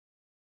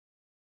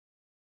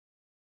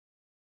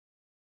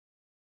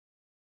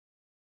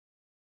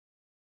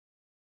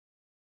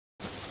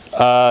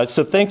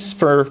So thanks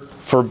for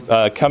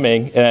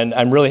coming, and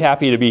I'm really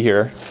happy to be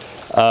here.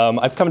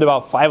 I've come to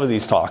about 5 of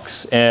these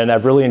talks, and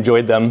I've really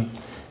enjoyed them,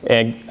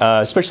 and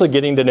especially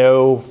getting to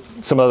know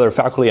some other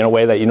faculty in a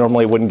way that you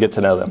normally wouldn't get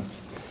to know them.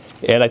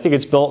 And I think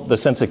it's built the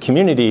sense of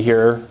community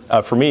here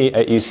for me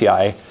at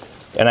UCI.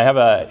 And I have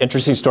an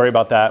interesting story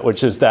about that,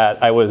 which is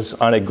that I was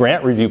on a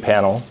grant review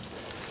panel,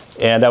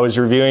 and I was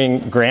reviewing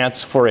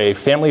grants for a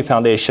family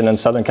foundation in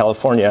Southern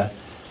California.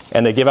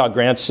 And they give out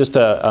grants just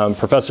to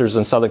professors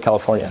in Southern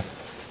California.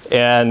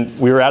 And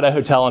we were at a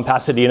hotel in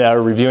Pasadena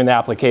reviewing the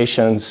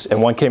applications,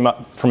 and one came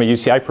up from a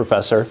UCI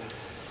professor,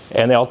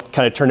 and they all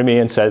kind of turned to me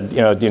and said,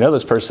 do you know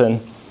this person?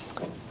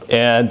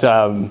 And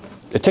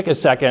it took a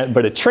second,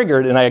 but it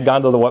triggered, and I had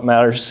gone to the What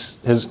Matters,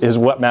 his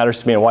What Matters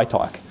to Me and Why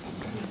talk.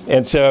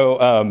 And so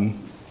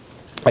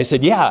I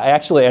said, yeah,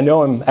 I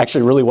know him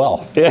actually really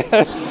well.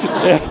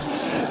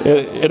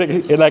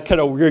 In that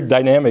kind of weird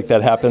dynamic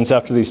that happens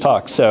after these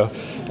talks. So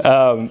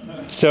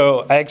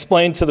I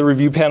explained to the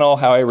review panel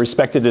how I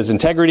respected his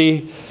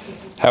integrity,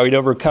 how he'd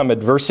overcome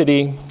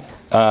adversity.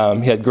 He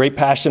had great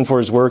passion for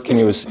his work, and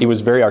he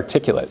was very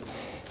articulate.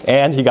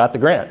 And he got the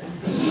grant.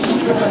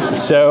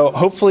 So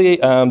hopefully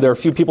there are a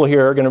few people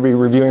here who are going to be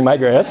reviewing my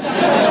grants.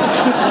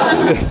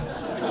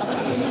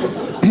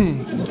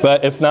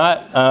 But if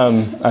not,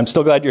 I'm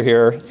still glad you're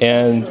here.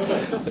 And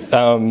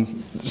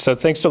so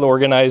thanks to the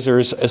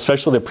organizers,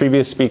 especially the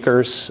previous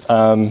speakers,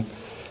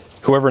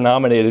 whoever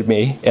nominated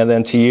me, and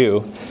then to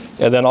you.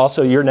 And then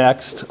also, you're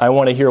next. I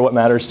want to hear what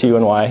matters to you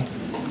and why,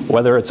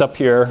 whether it's up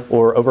here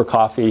or over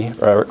coffee,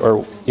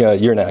 or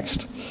you're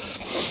next.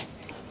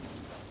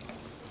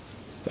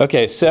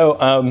 Okay, so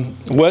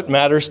what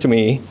matters to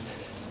me?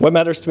 What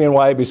matters to me and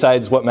why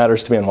besides what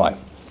matters to me and why?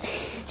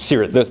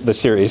 The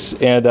series.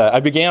 And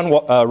I began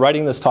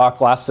writing this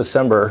talk last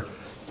December,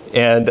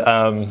 and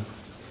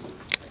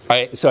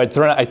I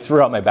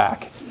threw out my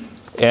back.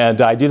 And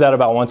I do that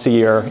about once a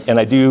year, and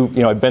I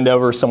bend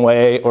over some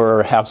way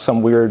or have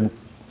some weird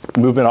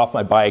movement off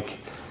my bike,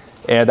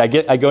 and I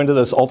go into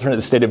this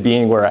alternate state of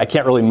being where I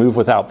can't really move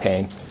without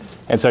pain.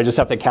 And so I just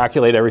have to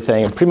calculate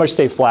everything and pretty much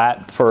stay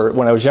flat for,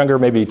 when I was younger,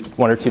 maybe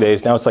 1 or 2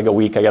 days. Now it's like a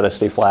week, I gotta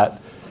stay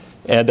flat.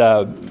 And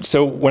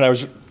so when I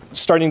was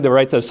starting to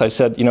write this, I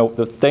said,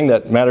 the thing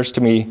that matters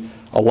to me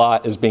a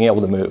lot is being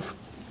able to move.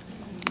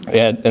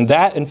 And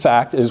that, in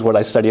fact, is what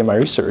I study in my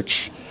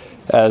research,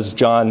 as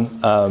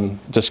John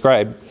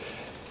described.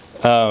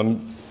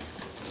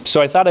 So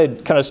I thought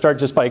I'd kind of start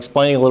just by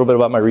explaining a little bit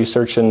about my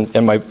research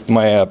and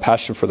my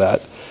passion for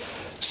that.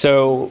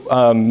 So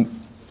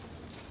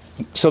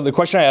the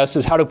question I asked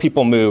is, how do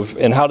people move,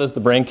 and how does the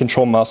brain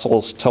control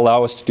muscles to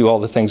allow us to do all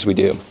the things we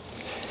do?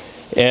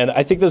 And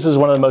I think this is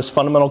one of the most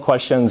fundamental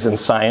questions in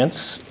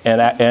science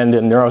and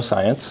in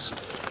neuroscience.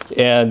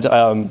 And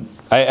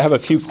I have a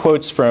few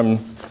quotes from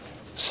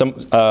some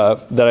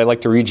that I'd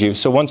like to read you.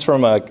 So one's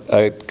from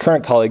a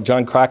current colleague,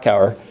 John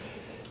Krakauer,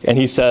 and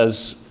he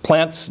says,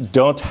 plants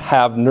don't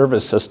have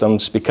nervous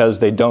systems because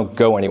they don't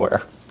go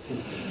anywhere.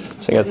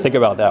 So you got to think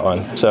about that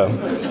one. So,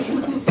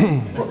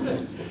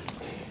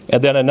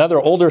 and then another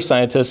older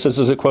scientist, this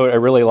is a quote I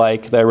really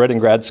like that I read in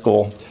grad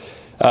school.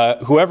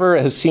 Whoever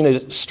has seen a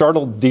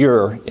startled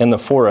deer in the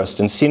forest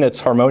and seen its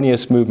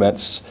harmonious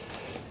movements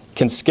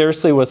can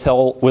scarcely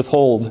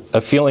withhold a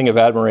feeling of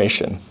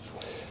admiration.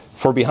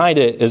 For behind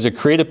it is a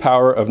creative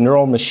power of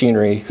neural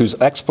machinery whose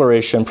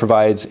exploration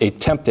provides a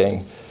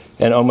tempting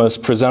and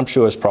almost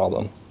presumptuous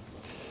problem.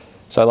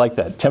 So I like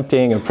that,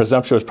 tempting and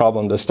presumptuous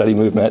problem to study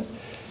movement.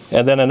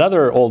 And then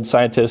another old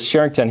scientist,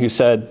 Sherrington, who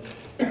said,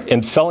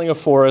 in felling a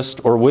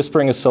forest or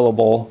whispering a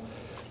syllable,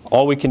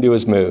 all we can do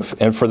is move.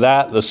 And for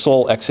that, the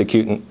sole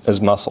executant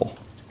is muscle.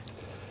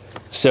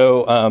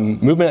 So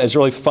movement is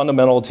really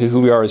fundamental to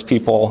who we are as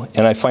people,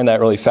 and I find that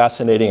really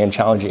fascinating and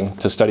challenging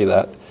to study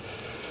that.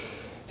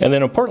 And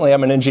then importantly,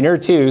 I'm an engineer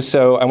too,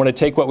 so I want to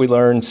take what we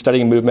learn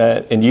studying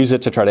movement and use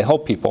it to try to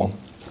help people.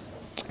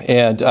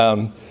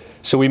 And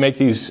so we make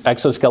these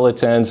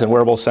exoskeletons and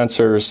wearable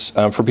sensors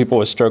for people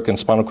with stroke and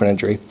spinal cord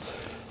injury.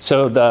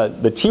 So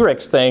the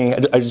T-Rex thing,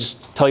 I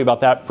just tell you about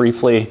that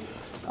briefly.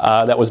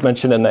 That was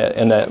mentioned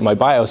in my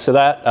bio. So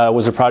that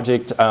was a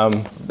project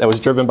that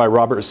was driven by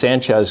Robert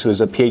Sanchez, who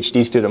was a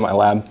Ph.D. student in my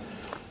lab.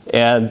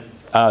 And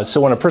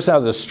so when a person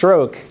has a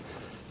stroke,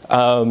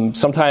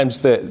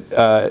 sometimes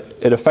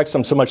it affects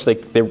them so much they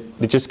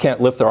just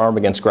can't lift their arm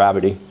against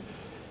gravity.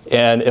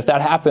 And if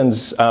that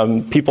happens,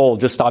 people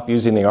just stop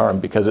using the arm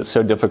because it's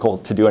so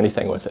difficult to do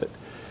anything with it.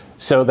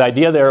 So the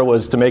idea there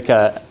was to make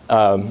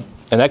an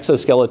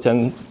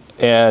exoskeleton,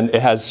 and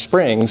it has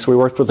springs. We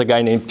worked with a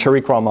guy named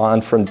Tariq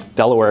Rahman from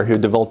Delaware who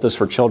developed this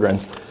for children.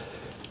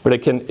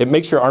 But it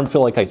makes your arm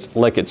feel like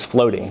it's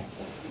floating.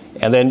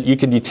 And then you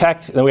can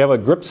detect, and we have a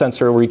grip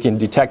sensor where you can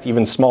detect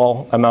even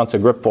small amounts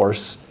of grip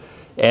force.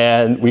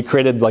 And we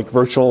created like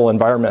virtual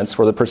environments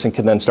where the person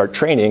can then start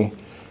training.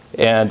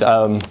 And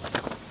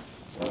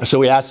so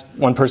we asked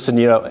one person,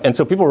 and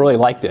so people really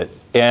liked it.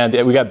 And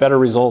we got better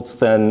results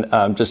than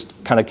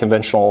just kind of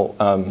conventional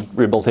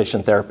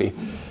rehabilitation therapy.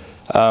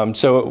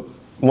 So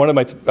one of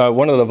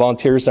the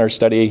volunteers in our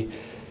study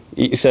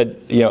he said,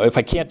 if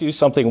I can't do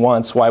something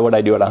once, why would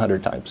I do it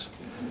 100 times?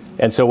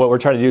 And so what we're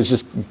trying to do is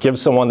just give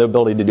someone the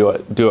ability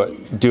to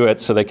do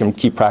it so they can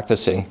keep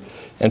practicing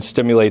and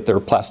stimulate their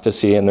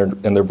plasticity in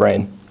their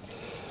brain.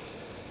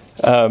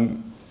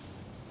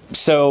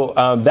 So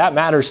that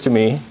matters to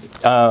me.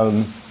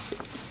 So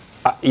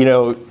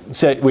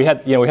we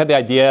had the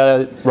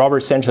idea.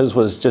 Robert Sanchez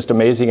was just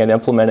amazing at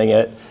implementing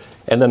it,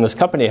 and then this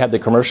company had to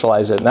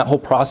commercialize it. And that whole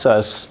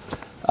process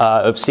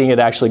of seeing it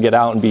actually get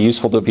out and be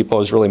useful to people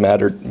has really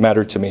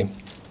mattered to me.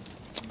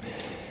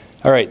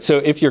 All right, so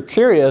if you're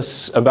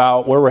curious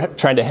about where we're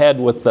trying to head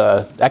with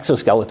the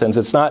exoskeletons,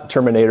 it's not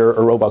Terminator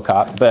or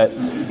RoboCop, but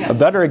a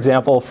better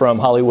example from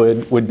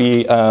Hollywood would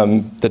be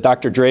the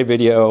Dr. Dre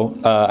video,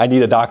 I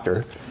Need a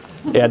Doctor.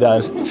 And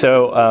it's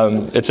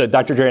a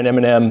Dr. Dre and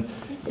Eminem.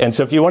 And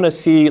so if you want to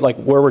see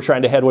where we're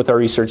trying to head with our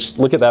research,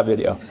 look at that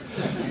video.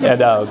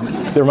 And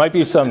there might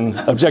be some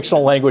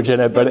objectionable language in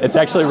it, but it's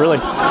actually really,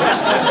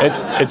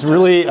 it's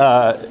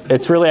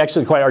really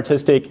actually quite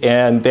artistic.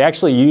 And they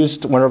actually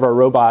used one of our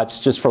robots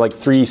just for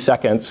 3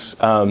 seconds.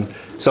 So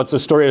it's a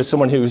story of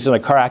someone who's in a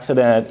car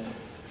accident,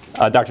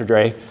 Dr.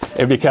 Dre,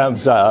 and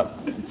becomes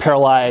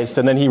paralyzed,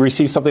 and then he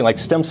receives something like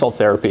stem cell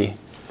therapy.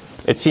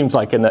 It seems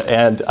like in the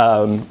end.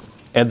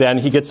 And then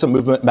he gets some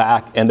movement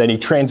back, and then he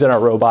trains in our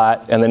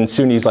robot, and then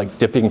soon he's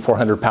dipping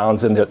 400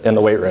 pounds in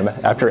the weight room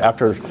after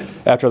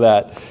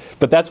that.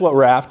 But that's what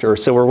we're after.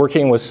 So we're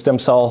working with stem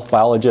cell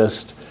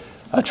biologists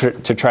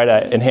to try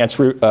to enhance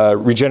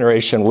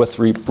regeneration with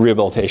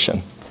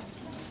rehabilitation.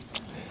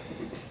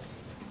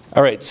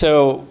 All right,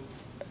 so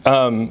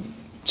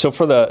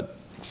for the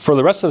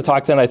rest of the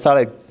talk, then I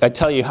thought I'd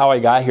tell you how I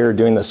got here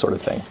doing this sort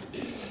of thing.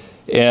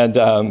 And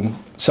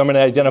so I'm going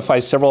to identify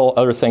several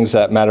other things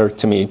that matter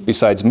to me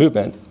besides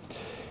movement.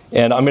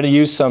 And I'm going to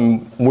use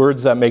some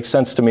words that make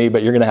sense to me,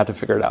 but you're going to have to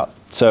figure it out.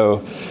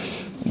 So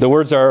the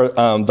words are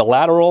the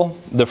lateral,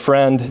 the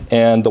friend,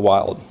 and the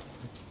wild.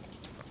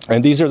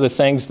 And these are the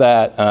things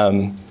that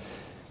I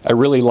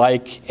really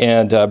like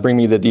and bring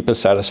me the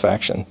deepest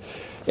satisfaction.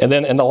 And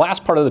then in the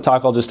last part of the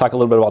talk, I'll just talk a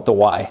little bit about the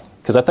why,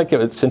 because I think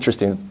it's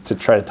interesting to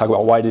try to talk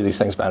about why do these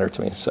things matter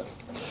to me. So.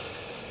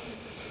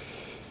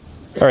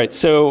 All right,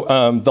 so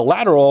the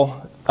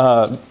lateral,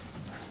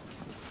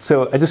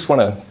 so I just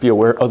want to be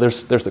aware,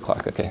 there's the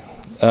clock, okay.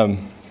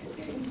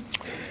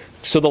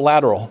 So the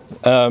lateral,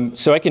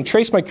 so I can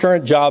trace my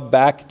current job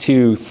back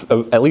to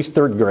at least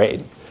 3rd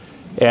grade.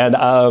 And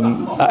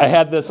I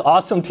had this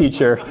awesome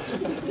teacher,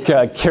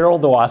 Carol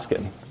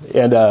DeWaskin.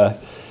 And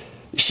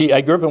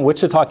I grew up in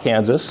Wichita,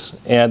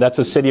 Kansas, and that's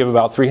a city of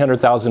about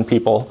 300,000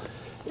 people.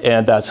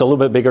 And it's a little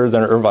bit bigger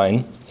than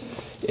Irvine.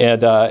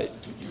 And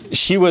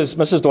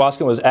Mrs.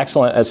 DeWaskin was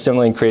excellent at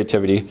stimulating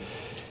creativity.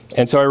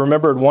 And so I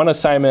remembered one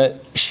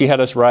assignment she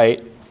had us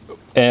write,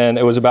 and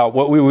it was about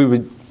what we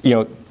would,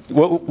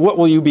 what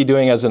will you be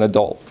doing as an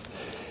adult?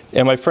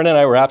 And my friend and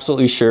I were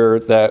absolutely sure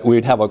that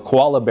we'd have a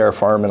koala bear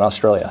farm in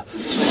Australia.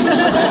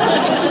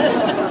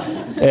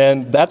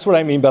 And that's what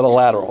I mean by the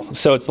lateral.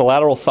 So it's the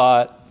lateral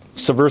thought,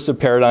 subversive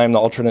paradigm, the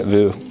alternate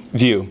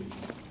view.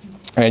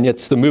 And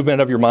it's the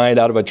movement of your mind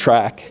out of a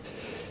track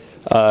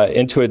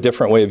into a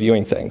different way of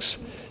viewing things.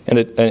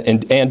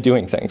 And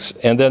doing things.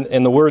 And then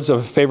in the words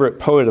of a favorite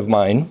poet of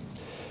mine,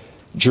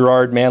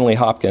 Gerard Manley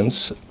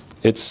Hopkins,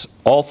 it's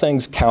all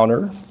things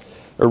counter,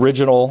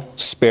 original,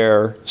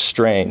 spare,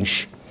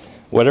 strange.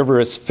 Whatever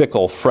is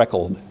fickle,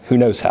 freckled, who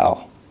knows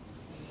how.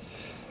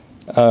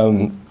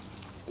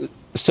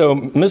 So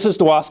Mrs.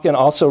 DeWaskin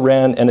also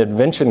ran an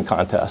invention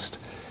contest.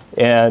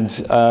 And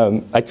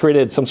I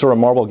created some sort of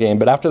marble game.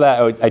 But after that,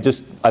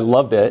 I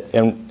loved it.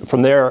 And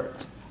from there,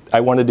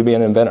 I wanted to be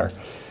an inventor.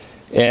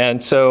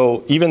 And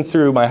so even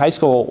through my high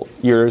school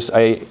years,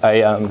 I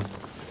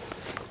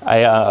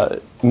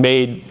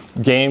made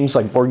games,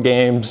 like board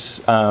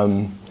games.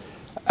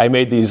 I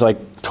made these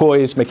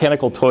toys,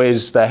 mechanical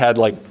toys that had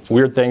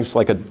weird things,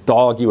 like a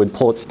dog, you would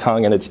pull its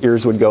tongue and its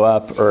ears would go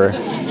up, or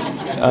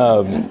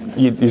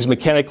these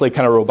mechanically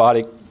kind of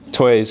robotic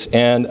toys.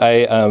 And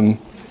I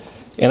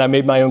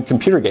made my own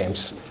computer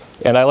games.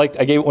 And went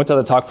to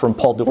the talk from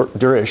Paul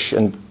Durish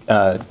and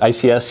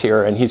ICS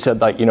here, and he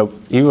said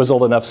he was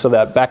old enough so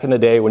that back in the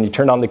day when you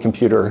turned on the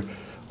computer,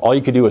 all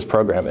you could do was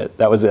program it.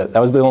 That was it. That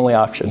was the only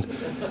option.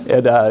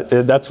 And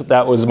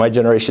that was my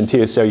generation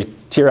too. So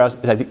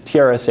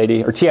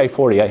TRS-80 or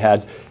TI-40 I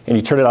had, and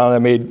you turn it on. I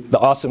made the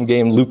awesome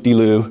game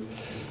Loop-de-Loo,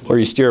 where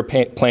you steer a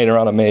plane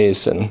around a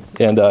maze, and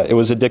it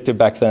was addictive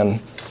back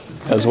then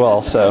as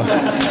well. So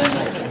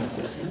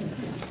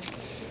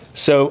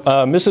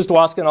Mrs.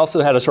 DeWaskin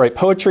also had us write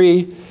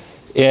poetry,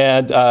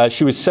 and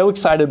she was so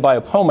excited by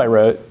a poem I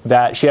wrote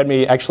that she had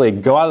me actually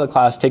go out of the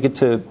class, take it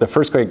to the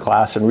 1st grade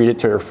class, and read it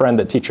to her friend,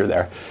 the teacher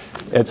there.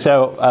 And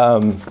so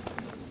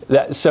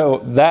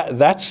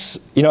that's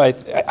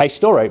I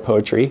still write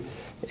poetry,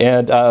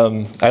 and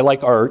I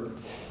like art,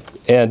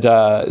 and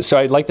so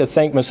I'd like to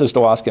thank Mrs.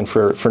 DeWaskin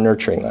for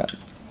nurturing that.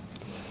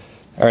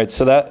 All right,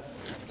 so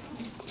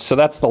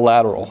that's the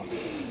lateral.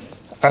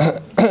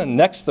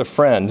 Next, the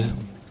friend.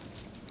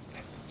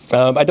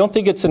 I don't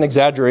think it's an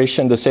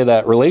exaggeration to say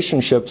that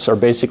relationships are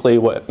basically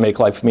what make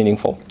life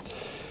meaningful.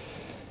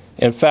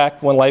 In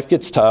fact, when life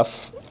gets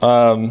tough,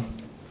 in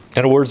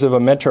the words of a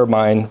mentor of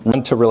mine,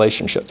 run to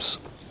relationships.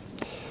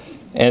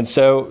 And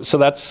so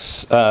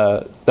that's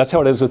how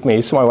it is with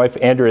me. So my wife,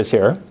 Andrea, is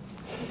here.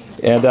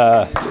 And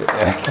and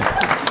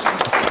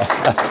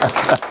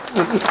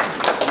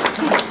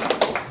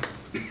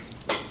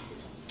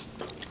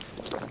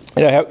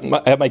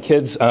I have my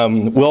kids,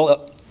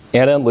 Will,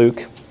 Anna, and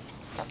Luke,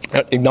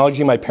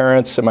 acknowledging my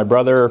parents and my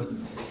brother,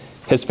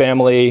 his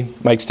family,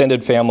 my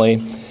extended family,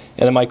 and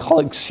then my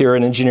colleagues here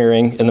in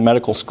engineering in the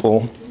medical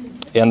school,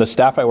 and the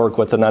staff I work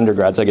with and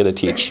undergrads I get to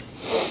teach.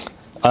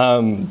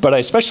 But I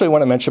especially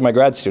want to mention my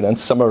grad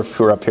students, some of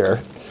who are up here.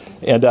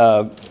 And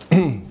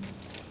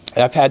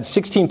I've had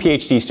 16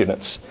 Ph.D.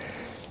 students.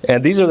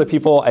 And these are the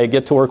people I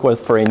get to work with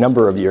for a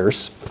number of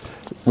years,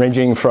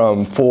 ranging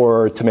from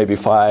 4 to maybe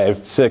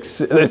 5,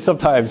 6.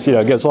 Sometimes,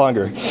 it gets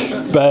longer.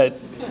 But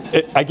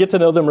I get to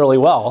know them really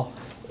well.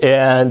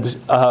 And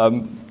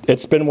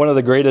it's been one of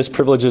the greatest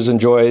privileges and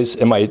joys,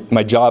 and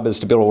my job is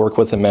to be able to work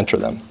with and mentor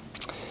them.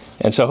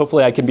 And so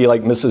hopefully I can be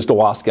like Mrs.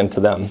 DeWaskin to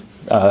them.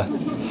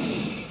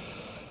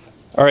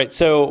 All right,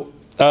 so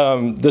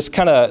this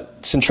kind of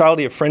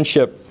centrality of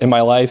friendship in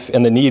my life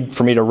and the need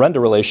for me to run to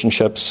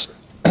relationships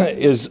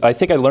I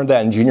think I learned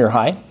that in junior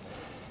high.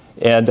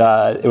 And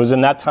it was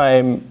in that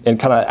time, in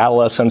kind of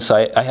adolescence,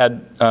 I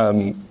had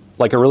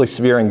like a really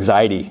severe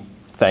anxiety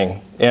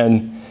thing.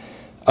 And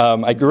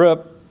I grew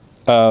up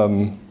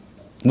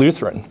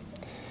Lutheran,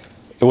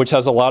 which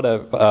has a lot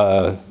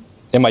of,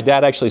 and my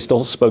dad actually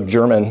still spoke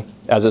German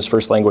as his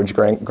first language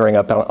growing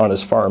up on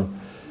his farm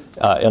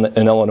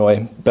in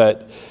Illinois.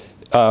 But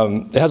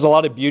it has a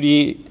lot of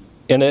beauty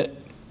in it,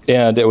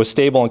 and it was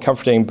stable and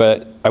comforting,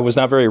 but I was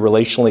not very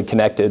relationally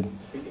connected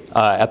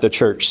at the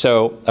church.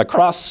 So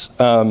across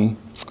the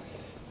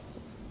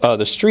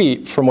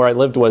street from where I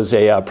lived was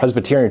a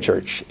Presbyterian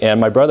church,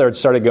 and my brother had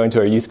started going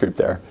to a youth group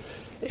there.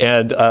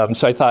 And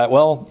so I thought,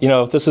 well,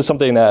 if this is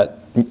something that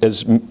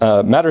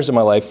matters in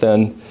my life,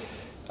 then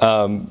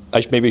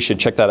I maybe should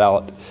check that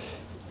out.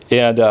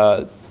 And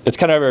it's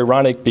kind of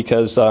ironic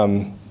because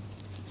so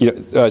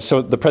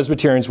the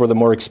Presbyterians were the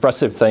more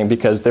expressive thing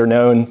because they're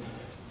known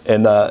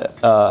in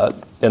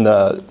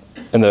the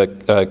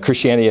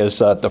Christianity as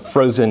the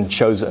frozen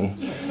chosen.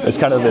 It's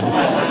kind of the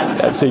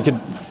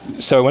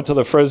so I went to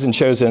the frozen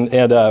chosen,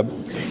 and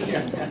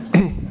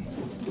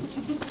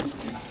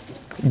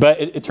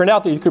but it turned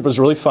out the youth group was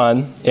really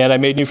fun, and I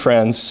made new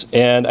friends.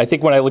 And I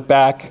think when I look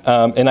back,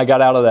 and I got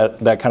out of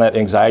that kind of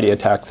anxiety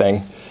attack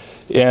thing,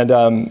 and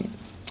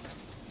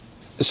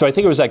so I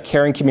think it was that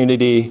caring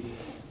community,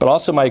 but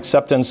also my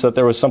acceptance that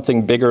there was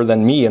something bigger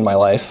than me in my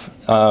life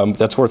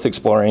that's worth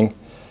exploring,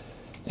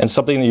 and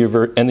something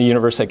in the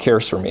universe that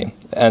cares for me.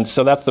 And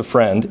so that's the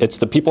friend. It's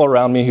the people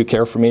around me who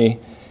care for me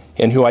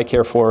and who I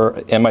care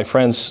for, and my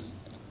friends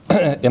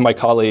and my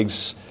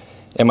colleagues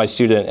and my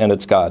student, and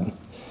it's God.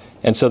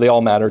 And so they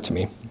all matter to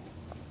me.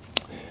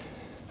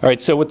 All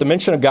right, so with the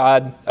mention of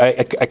God,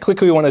 I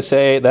quickly want to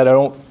say that I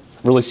don't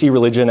really see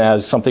religion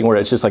as something where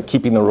it's just like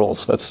keeping the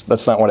rules.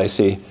 That's not what I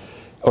see.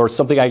 Or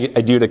something I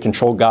do to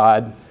control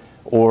God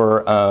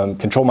or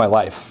control my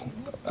life.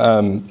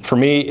 For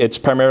me, it's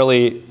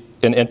primarily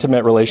an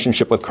intimate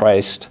relationship with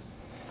Christ,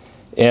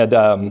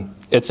 and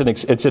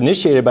it's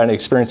initiated by an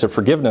experience of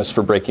forgiveness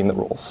for breaking the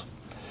rules.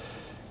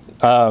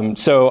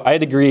 So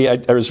I'd agree.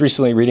 I was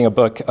recently reading a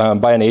book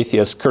by an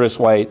atheist, Curtis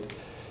White,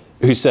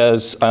 who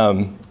says,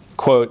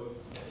 quote,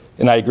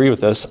 and I agree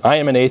with this, "I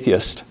am an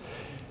atheist.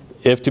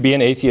 If to be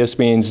an atheist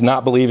means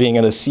not believing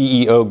in a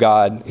CEO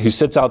God who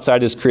sits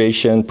outside his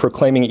creation,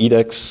 proclaiming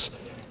edicts,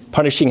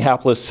 punishing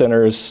hapless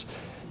sinners,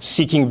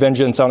 seeking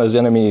vengeance on his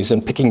enemies,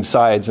 and picking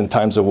sides in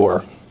times of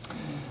war."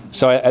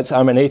 So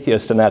I'm an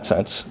atheist in that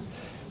sense.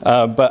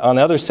 But on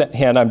the other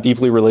hand, I'm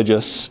deeply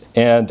religious,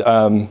 and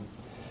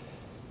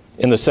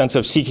in the sense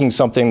of seeking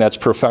something that's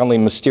profoundly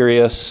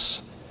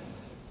mysterious,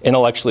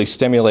 intellectually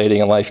stimulating,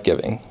 and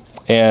life-giving.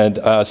 And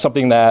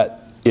something that,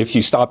 if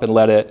you stop and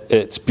let it,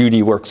 its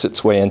beauty works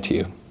its way into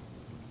you.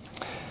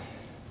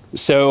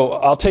 So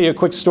I'll tell you a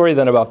quick story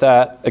then about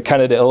that,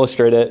 kind of to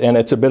illustrate it, and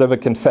it's a bit of a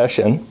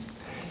confession.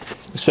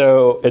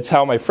 So it's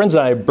how my friends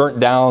and I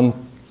burnt down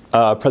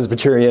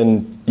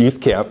Presbyterian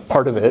youth camp,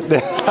 part of it,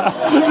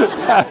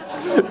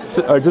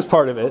 or just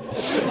part of it.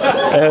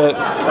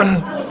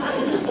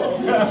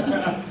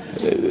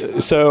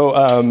 So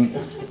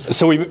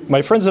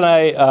my friends and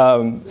I,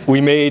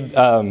 we made,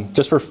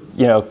 just for,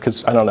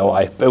 because I don't know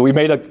why, but we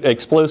made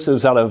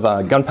explosives out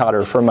of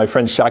gunpowder from my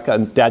friend's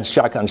dad's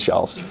shotgun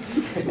shells.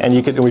 And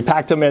we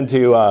packed them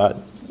into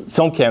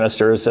film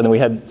canisters, and then we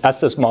had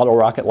Estes model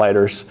rocket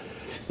lighters.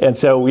 And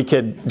so we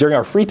could, during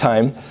our free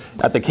time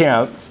at the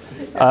camp,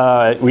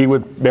 we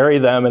would bury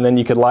them, and then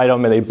you could light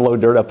them, and they'd blow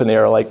dirt up in the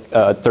air like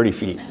 30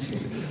 feet.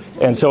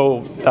 And so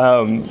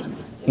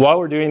while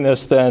we're doing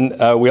this, then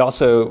we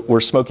also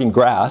were smoking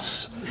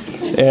grass.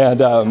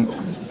 And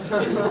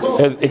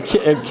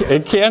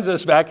In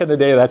Kansas, back in the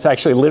day, that's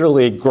actually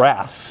literally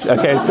grass.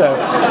 Okay, so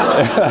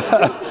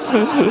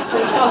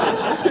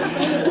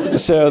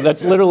so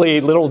that's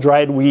literally little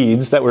dried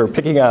weeds that we're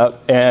picking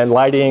up and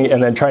lighting,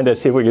 and then trying to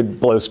see if we could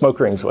blow smoke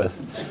rings with.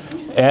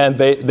 And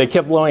they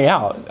kept blowing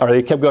out, or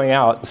they kept going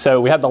out. So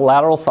we had the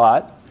lateral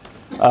thought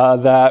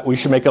that we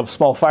should make a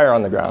small fire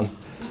on the ground.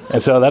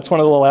 And so that's one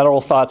of the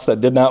lateral thoughts that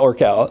did not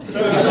work out.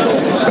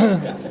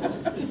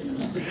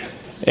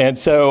 And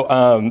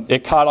so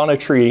it caught on a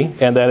tree,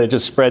 and then it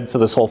just spread to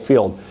this whole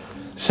field.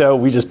 So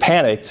we just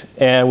panicked,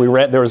 and we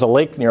ran. There was a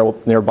lake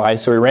nearby,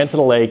 so we ran to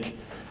the lake,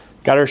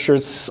 got our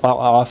shirts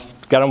off,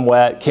 got them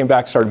wet, came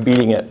back, started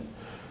beating it.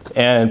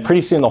 And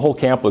pretty soon the whole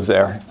camp was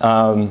there.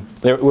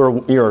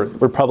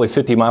 We're probably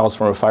 50 miles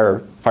from a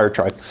fire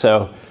truck.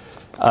 So,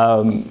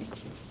 so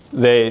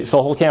the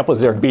whole camp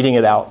was there beating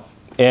it out.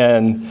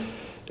 And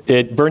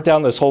it burnt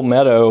down this whole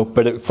meadow,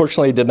 but it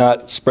fortunately did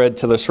not spread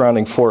to the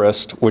surrounding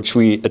forest, which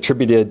we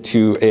attributed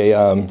to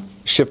a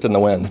shift in the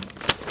wind.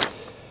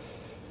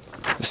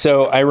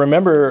 So I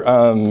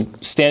remember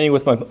standing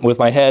with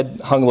my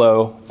head hung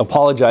low,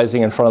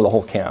 apologizing in front of the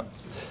whole camp.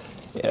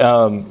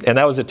 And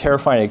that was a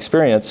terrifying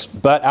experience,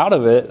 but out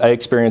of it, I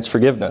experienced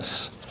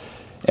forgiveness.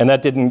 And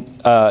that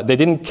they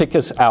didn't kick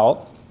us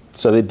out,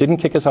 so they didn't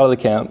kick us out of the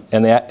camp,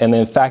 and they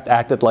in fact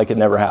acted like it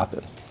never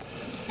happened.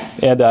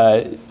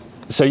 And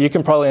so you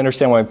can probably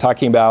understand what I'm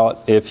talking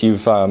about if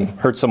you've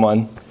hurt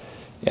someone,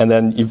 and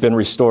then you've been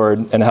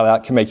restored, and how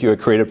that can make you a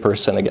creative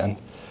person again.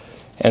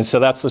 And so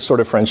that's the sort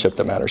of friendship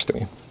that matters to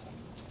me.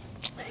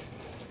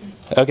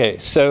 Okay,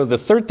 so the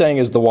third thing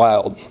is the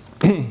wild.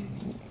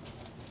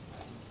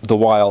 The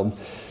wild.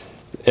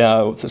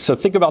 So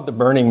think about the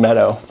burning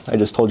meadow I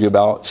just told you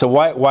about. So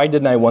why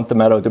didn't I want the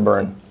meadow to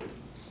burn?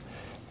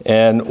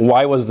 And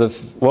what was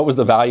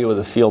the value of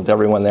the field to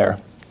everyone there?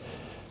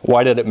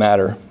 Why did it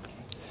matter?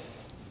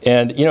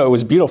 And it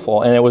was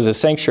beautiful, and it was a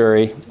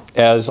sanctuary,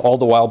 as all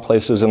the wild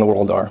places in the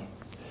world are.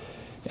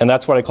 And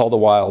that's what I call the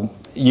wild.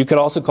 You could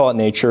also call it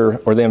nature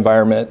or the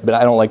environment, but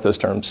I don't like those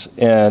terms.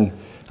 And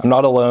I'm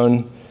not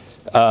alone.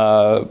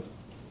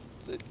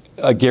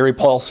 Gary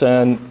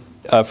Paulson,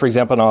 for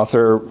example, an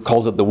author,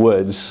 calls it the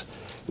woods.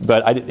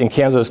 But in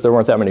Kansas, there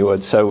weren't that many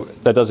woods, so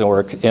that doesn't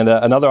work. And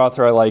another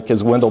author I like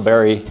is Wendell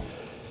Berry,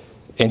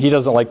 and he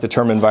doesn't like the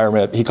term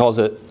environment. He calls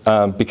it,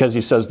 because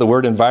he says the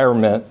word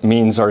environment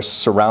means our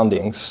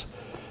surroundings.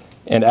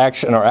 And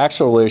our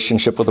actual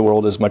relationship with the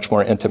world is much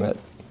more intimate.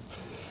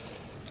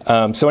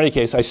 So in any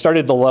case, I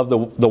started to love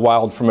the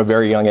wild from a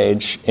very young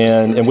age.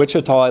 And in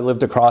Wichita, I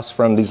lived across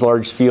from these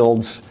large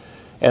fields,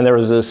 and there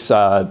was this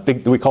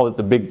we called it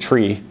the big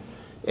tree.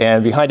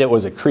 And behind it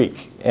was a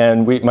creek.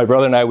 And my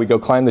brother and I would go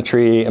climb the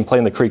tree and play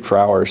in the creek for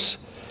hours.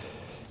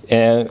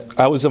 And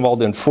I was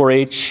involved in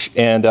 4-H,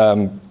 and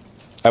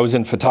I was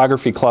in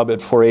photography club at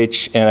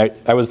 4-H, and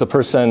I was the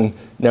person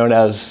known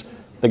as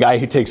the guy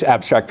who takes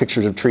abstract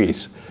pictures of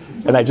trees.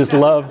 And I just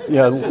loved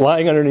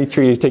lying underneath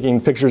trees, taking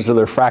pictures of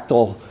their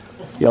fractal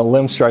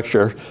limb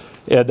structure.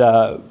 And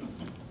I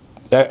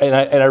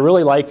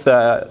really liked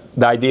the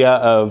idea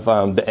of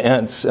the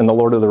Ents in the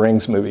Lord of the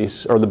Rings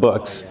movies, or the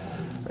books.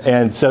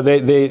 And so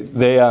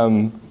they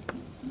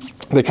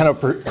kind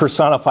of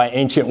personify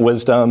ancient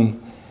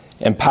wisdom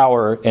and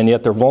power, and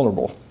yet they're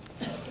vulnerable.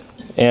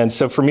 And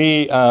so for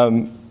me,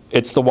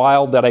 it's the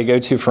wild that I go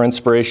to for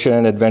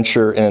inspiration,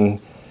 adventure, and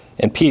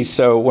peace.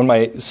 So when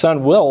my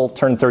son Will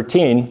turned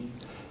 13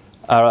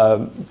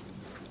 a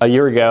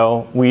year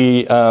ago,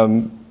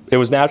 it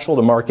was natural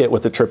to mark it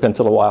with a trip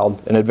into the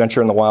wild, an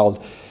adventure in the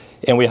wild.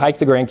 And we hiked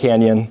the Grand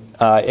Canyon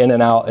in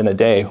and out in a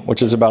day,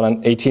 which is about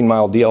an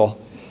 18-mile deal.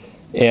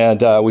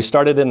 And we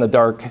started in the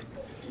dark,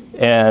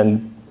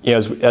 and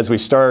as we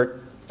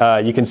start,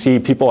 you can see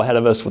people ahead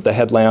of us with the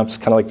headlamps,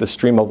 kind of like the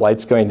stream of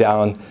lights going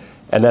down.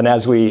 And then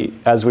as we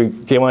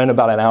came in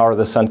about an hour,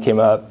 the sun came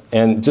up,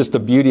 and just the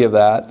beauty of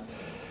that.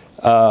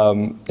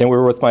 And we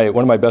were with one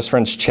of my best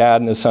friends, Chad,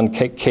 and his son,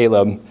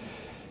 Caleb.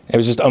 It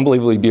was just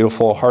unbelievably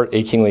beautiful,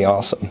 heart-achingly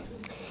awesome.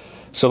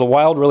 So the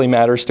wild really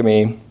matters to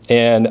me,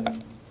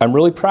 and I'm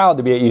really proud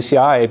to be at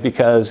UCI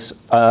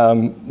because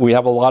we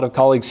have a lot of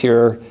colleagues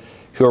here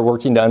who are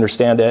working to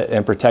understand it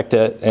and protect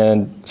it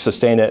and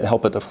sustain it and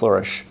help it to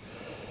flourish.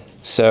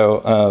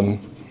 So,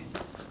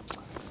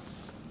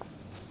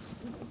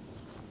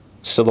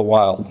 so the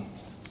wild.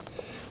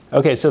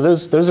 Okay, so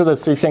those are the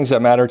three things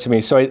that matter to me.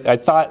 So I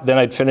thought then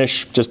I'd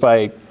finish just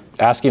by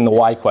asking the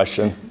why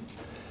question.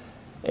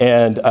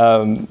 And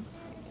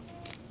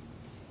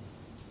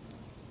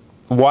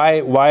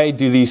why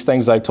do these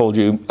things I've told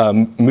you,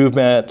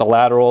 movement, the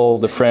lateral,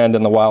 the friend,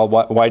 and the wild,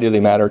 why do they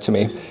matter to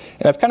me?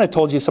 And I've kind of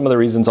told you some of the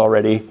reasons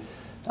already.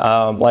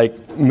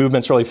 Like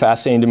movement's really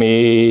fascinating to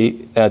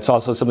me. It's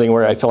also something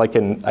where I feel I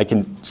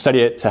can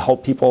study it to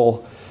help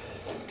people.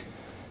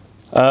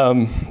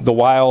 The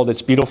wild,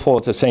 it's beautiful,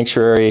 it's a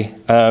sanctuary,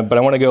 but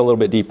I want to go a little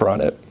bit deeper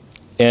on it.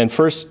 And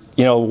first,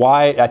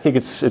 why? I think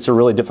it's a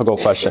really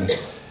difficult question.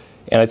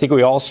 And I think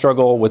we all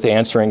struggle with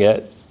answering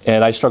it,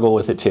 and I struggle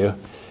with it too.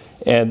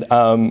 And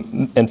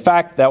in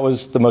fact, that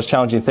was the most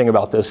challenging thing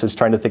about this, is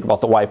trying to think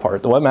about the why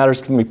part. The what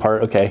matters to me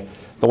part, okay.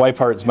 The why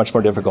part is much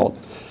more difficult.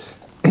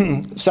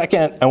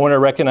 Second, I want to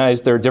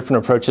recognize there are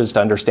different approaches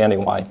to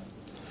understanding why.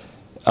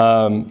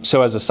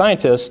 So as a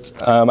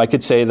scientist, I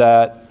could say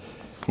that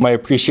my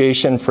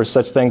appreciation for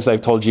such things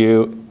I've told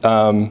you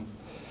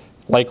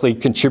likely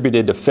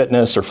contributed to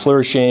fitness or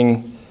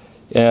flourishing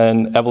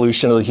and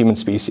evolution of the human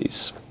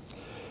species.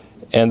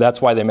 And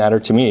that's why they matter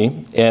to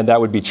me, and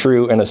that would be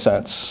true in a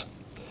sense.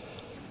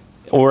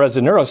 Or as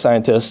a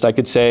neuroscientist, I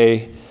could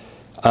say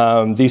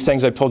these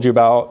things I've told you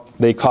about,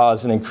 they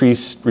cause an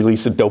increased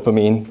release of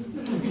dopamine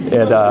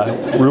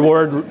and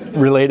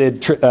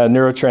reward-related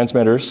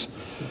neurotransmitters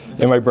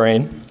in my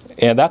brain,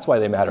 and that's why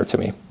they matter to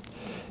me.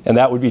 And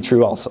that would be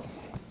true also.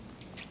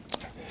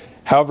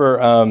 However,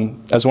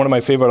 as one of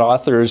my favorite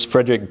authors,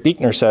 Frederick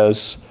Buechner,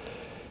 says,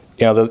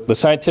 the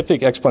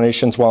scientific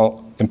explanations,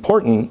 while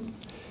important,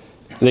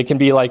 they can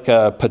be like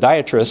a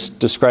podiatrist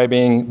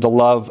describing the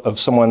love of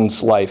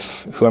someone's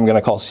life, who I'm going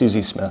to call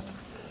Susie Smith.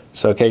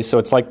 So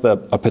it's like a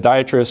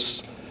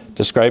podiatrist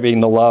describing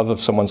the love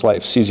of someone's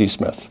life, Susie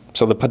Smith.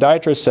 So the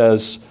podiatrist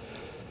says,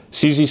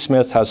 Susie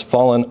Smith has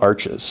fallen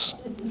arches.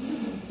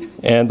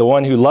 And the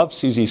one who loves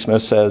Susie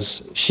Smith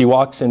says, she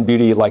walks in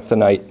beauty like the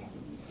night.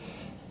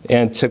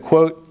 And to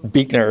quote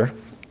Buechner,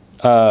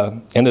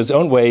 in his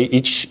own way,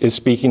 each is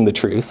speaking the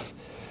truth.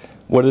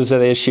 What is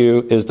at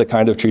issue is the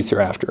kind of truth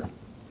you're after.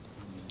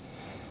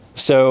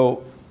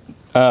 So,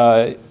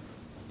 in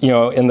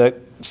the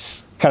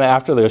kind of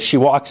after the she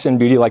walks in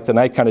beauty like the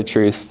night kind of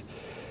truth,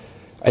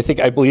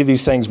 I believe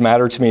these things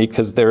matter to me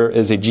because there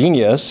is a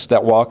genius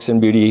that walks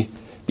in beauty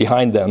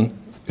behind them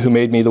who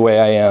made me the way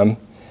I am,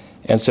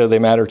 and so they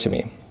matter to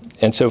me.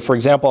 And so, for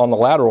example, on the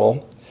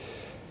lateral,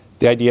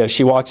 the idea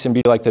she walks in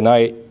beauty like the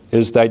night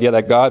is the idea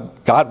that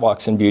God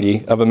walks in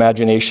beauty of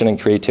imagination and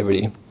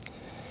creativity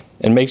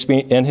and makes me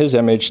in his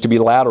image to be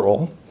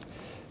lateral,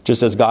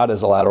 just as God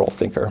is a lateral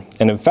thinker.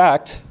 And in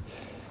fact,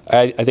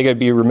 I think I'd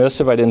be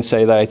remiss if I didn't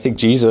say that I think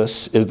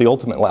Jesus is the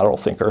ultimate lateral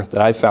thinker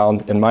that I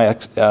found in my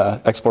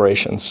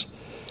explorations.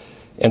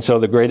 And so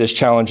the greatest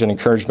challenge and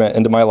encouragement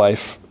into my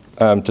life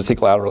to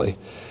think laterally.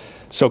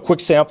 So a quick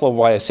sample of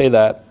why I say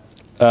that.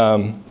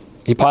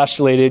 He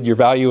postulated your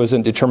value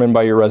isn't determined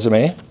by your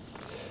resume,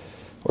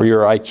 or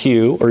your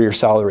IQ, or your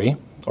salary,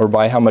 or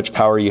by how much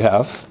power you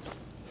have.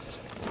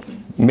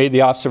 Made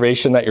the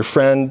observation that your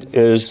friend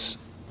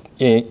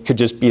could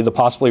just be the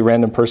possibly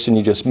random person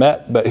you just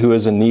met, but who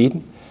is in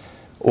need,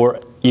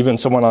 or even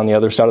someone on the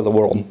other side of the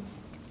world.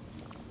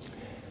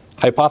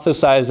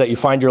 Hypothesized that you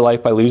find your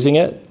life by losing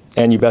it,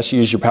 and you best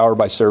use your power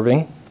by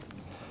serving.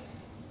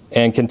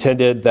 And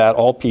contended that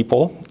all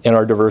people in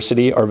our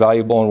diversity are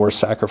valuable and worth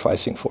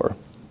sacrificing for.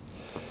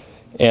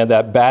 And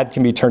that bad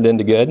can be turned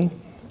into good,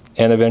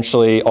 and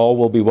eventually all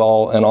will be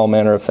well, and all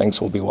manner of things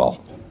will be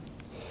well.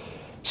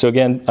 So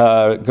again,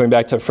 going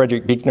back to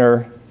Frederick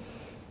Buechner,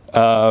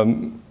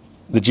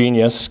 the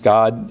genius,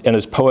 God, in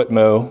his poet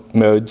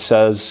mode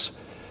says,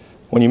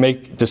 when you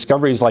make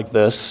discoveries like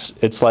this,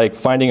 it's like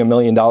finding $1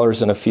 million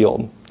in a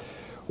field,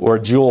 or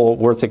a jewel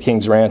worth a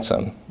king's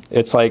ransom.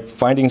 It's like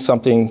finding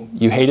something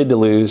you hated to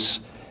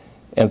lose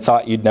and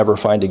thought you'd never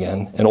find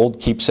again, an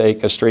old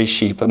keepsake, a stray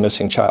sheep, a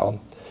missing child.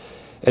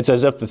 It's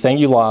as if the thing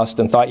you lost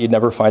and thought you'd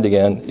never find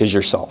again is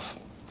yourself.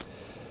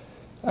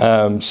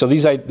 So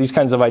these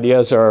kinds of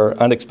ideas are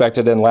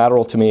unexpected and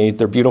lateral to me.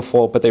 They're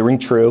beautiful, but they ring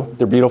true.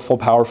 They're beautiful,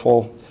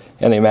 powerful,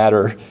 and they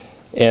matter.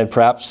 And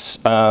perhaps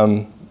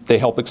they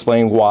help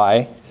explain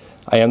why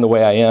I am the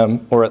way I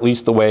am, or at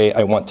least the way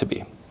I want to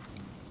be.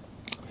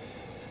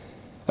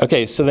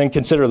 Okay, so then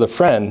consider the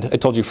friend. I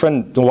told you,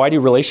 friend, why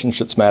do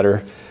relationships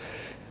matter?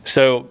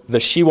 So the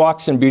she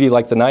walks in beauty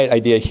like the night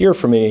idea here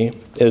for me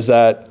is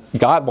that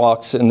God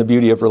walks in the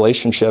beauty of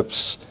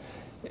relationships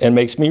and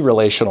makes me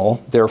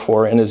relational,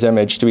 therefore, in his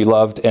image, to be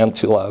loved and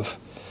to love.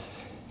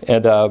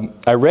 And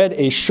I read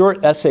a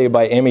short essay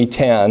by Amy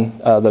Tan,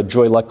 the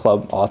Joy Luck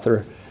Club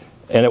author,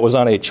 and it was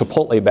on a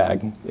Chipotle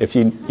bag. If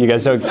you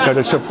guys don't go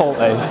to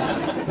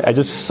Chipotle, I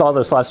just saw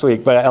this last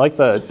week, but I like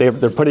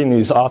they're putting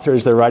these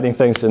authors, they're writing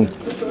things, and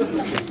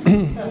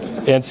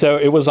so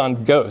it was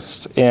on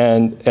ghosts,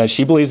 and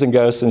she believes in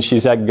ghosts, and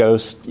she's had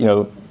ghost,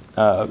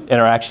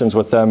 interactions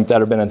with them that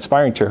have been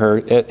inspiring to her,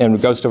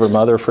 and Ghost of Her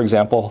Mother, for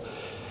example.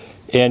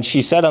 And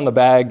she said on the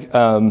bag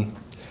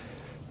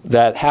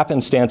that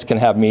happenstance can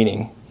have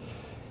meaning.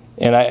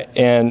 And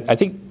I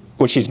think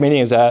what she's meaning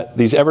is that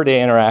these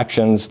everyday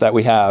interactions that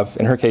we have,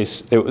 in her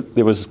case,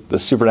 it was the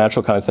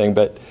supernatural kind of thing,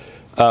 but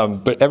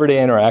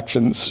everyday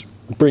interactions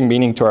bring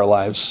meaning to our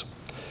lives.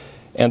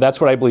 And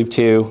that's what I believe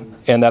too,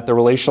 and that the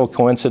relational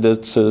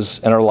coincidences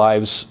in our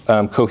lives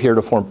cohere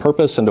to form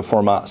purpose and to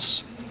form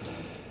us.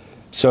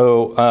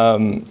 So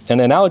an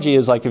analogy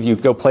is like if you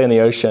go play in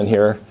the ocean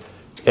here,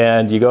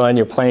 and you go in,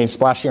 you're playing,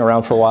 splashing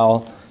around for a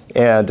while,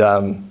 and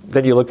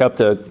then you look up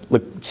to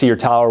see your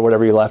towel or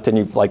whatever you left, and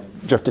you've like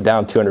drifted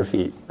down 200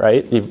 feet,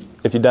 right?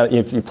 If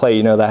you play,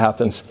 you know that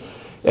happens.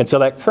 And so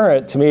that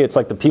current, to me, it's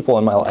like the people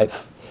in my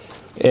life.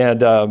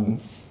 And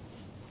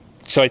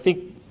so I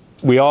think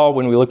we all,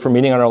 when we look for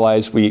meaning in our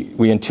lives,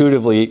 we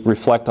intuitively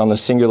reflect on the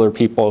singular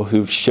people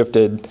who've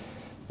shifted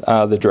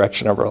the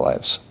direction of our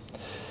lives.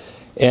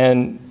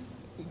 And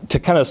to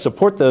kind of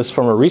support this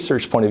from a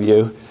research point of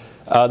view,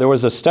 there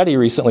was a study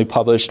recently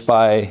published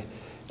by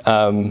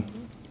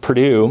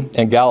Purdue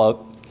and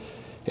Gallup,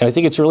 and I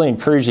think it's really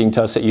encouraging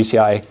to us at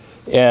UCI.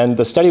 And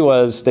the study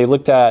was, they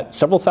looked at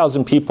several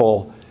thousand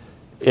people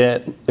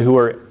who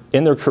were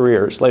in their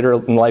careers, later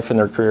in life in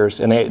their careers,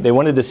 and they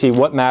wanted to see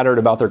what mattered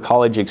about their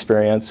college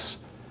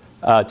experience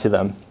to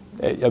them.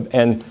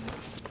 And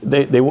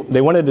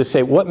they wanted to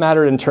say what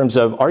mattered in terms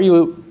of, are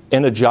you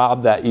in a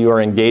job that you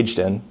are engaged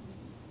in?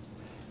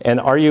 And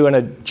are you in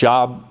a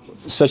job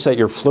such that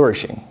you're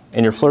flourishing?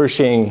 And you're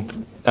flourishing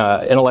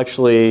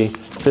intellectually,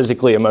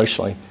 physically,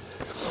 emotionally.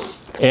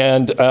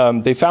 And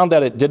they found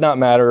that it did not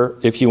matter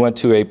if you went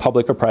to a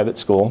public or private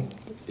school.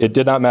 It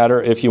did not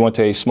matter if you went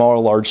to a small or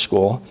large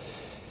school,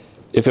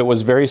 if it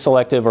was very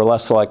selective or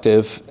less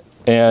selective.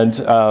 And,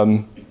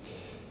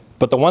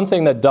 but the one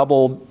thing that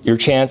doubled your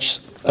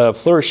chance of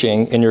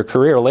flourishing in your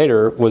career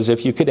later was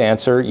if you could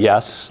answer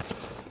yes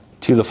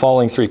to the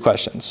following 3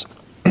 questions.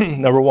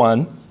 Number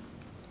 1,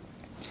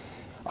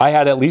 I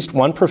had at least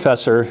one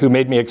professor who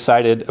made me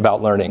excited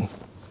about learning.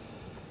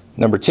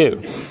 Number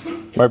 2,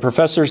 my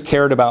professors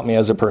cared about me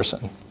as a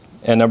person.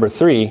 And number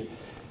 3,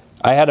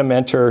 I had a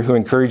mentor who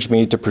encouraged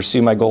me to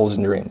pursue my goals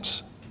and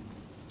dreams.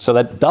 So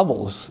that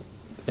doubles,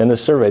 in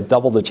this survey,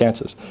 doubled the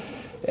chances.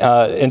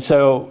 And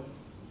so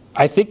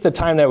I think the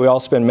time that we all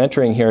spend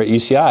mentoring here at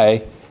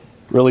UCI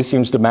really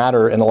seems to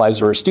matter in the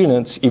lives of our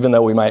students, even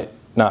though we might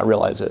not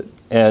realize it.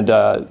 And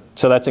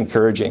so that's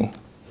encouraging,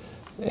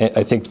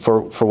 I think,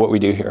 for what we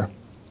do here.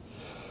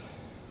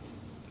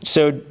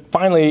 So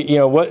finally, you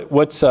know,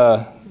 what's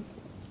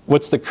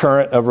the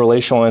current of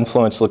relational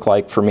influence look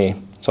like for me?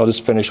 So I'll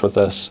just finish with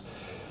this.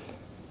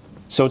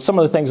 So it's some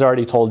of the things I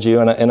already told you,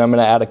 and I'm going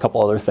to add a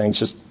couple other things,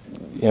 just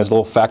as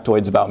little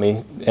factoids about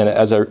me, and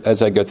as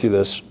I go through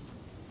this.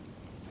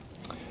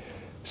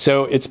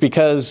 So it's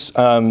because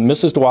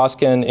Mrs.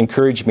 DeWaskin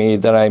encouraged me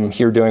that I'm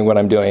here doing what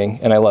I'm doing,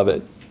 and I love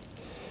it.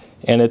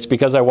 And it's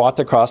because I walked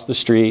across the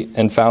street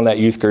and found that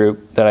youth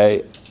group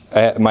that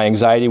my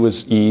anxiety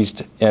was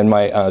eased and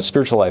my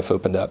spiritual life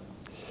opened up.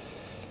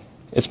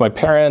 It's my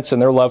parents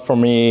and their love for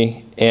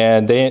me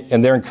and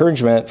their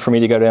encouragement for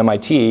me to go to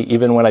MIT,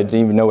 even when I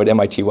didn't even know what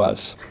MIT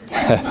was.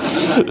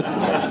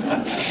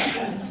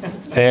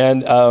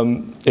 And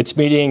it's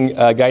meeting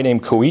a guy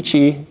named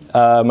Koichi,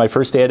 my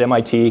first day at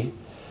MIT,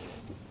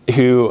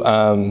 who,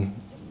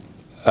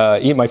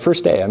 my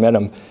first day, I met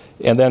him.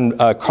 And then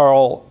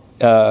Carl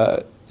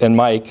and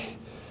Mike,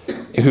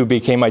 who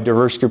became my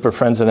diverse group of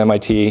friends at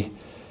MIT,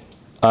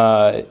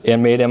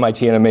 and made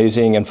MIT an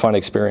amazing and fun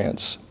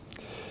experience.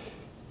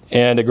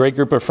 And a great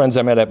group of friends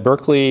I met at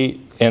Berkeley,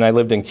 and I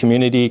lived in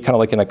community, kind of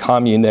like in a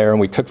commune there, and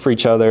we cooked for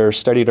each other,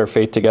 studied our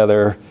faith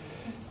together,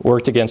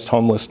 worked against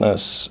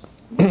homelessness,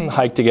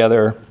 hiked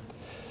together,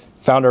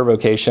 found our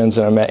vocations,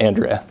 and I met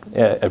Andrea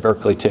at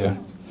Berkeley too.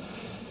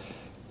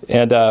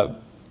 And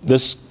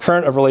this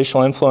current of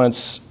relational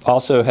influence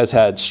also has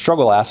had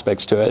struggle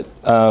aspects to it.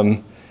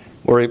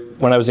 Where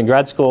when I was in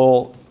grad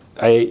school,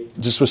 I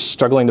just was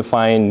struggling to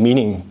find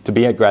meaning to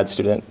be a grad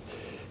student.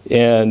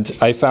 And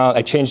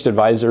I changed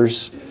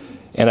advisors,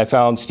 and I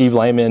found Steve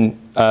Lehman,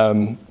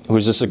 who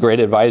was just a great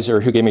advisor,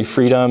 who gave me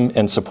freedom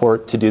and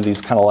support to do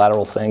these kind of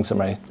lateral things in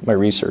my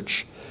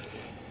research.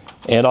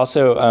 And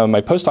also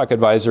my postdoc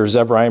advisor,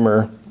 Zev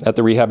Reimer at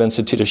the Rehab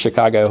Institute of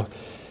Chicago,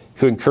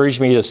 who encouraged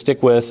me to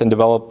stick with and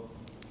develop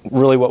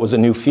really what was a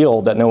new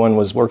field that no one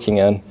was working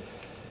in,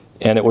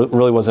 and it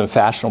really wasn't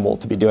fashionable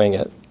to be doing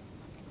it.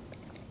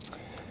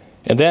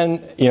 And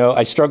then,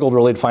 I struggled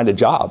really to find a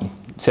job.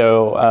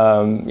 So,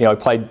 I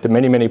applied to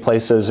many, many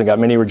places and got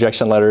many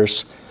rejection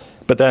letters.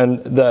 But then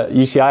the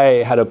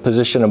UCI had a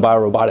position in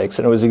biorobotics,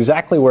 and it was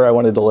exactly where I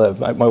wanted to live.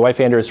 My wife,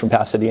 Andrea, is from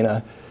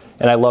Pasadena,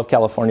 and I love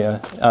California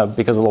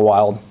because of the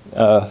wild.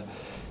 So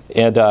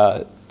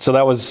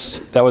that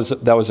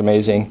was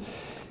amazing.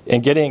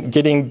 And getting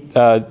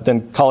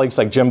then colleagues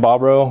like Jim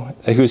Bobrow,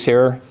 who's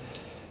here,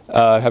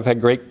 have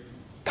had great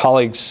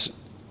colleagues,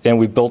 and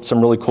we've built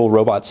some really cool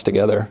robots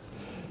together.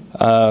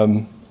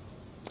 And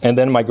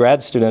then my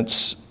grad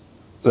students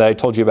that I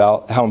told you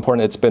about, how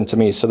important it's been to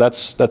me. So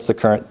that's the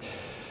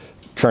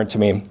current to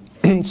me.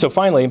 So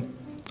finally,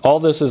 all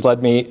this has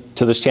led me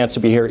to this chance to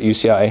be here at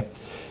UCI.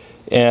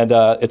 And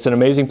it's an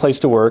amazing place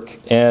to work.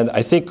 And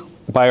I think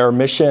by our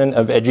mission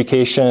of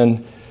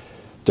education,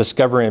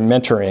 discovery, and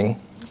mentoring,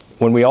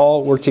 when we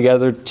all work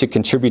together to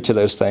contribute to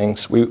those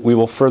things, we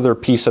will further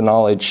peace and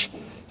knowledge,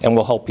 and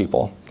we'll help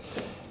people.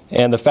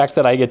 And the fact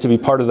that I get to be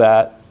part of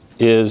that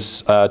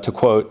is, to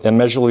quote,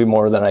 immeasurably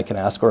more than I can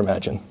ask or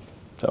imagine.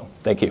 So,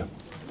 thank you.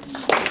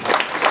 So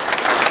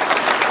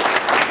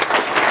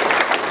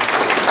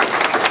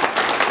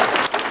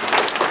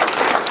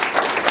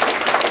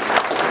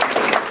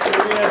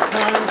we have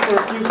time for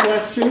a few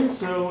questions.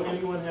 So,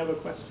 anyone have a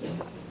question?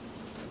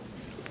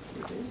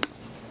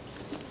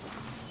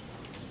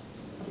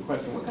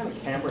 Question. What kind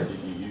of camera did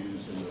you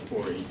use in the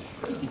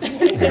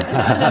 4H?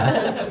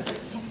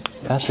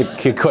 That's a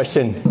good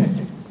question.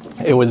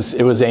 It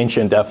was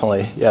ancient,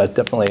 definitely. Yeah,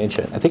 definitely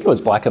ancient. I think it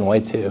was black and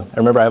white too. I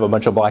remember I have a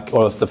bunch of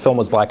the film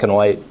was black and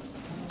white,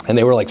 and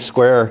they were like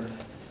square.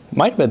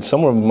 Might have been,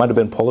 some of them might have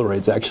been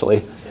Polaroids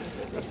actually.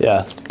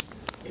 Yeah.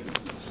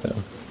 So.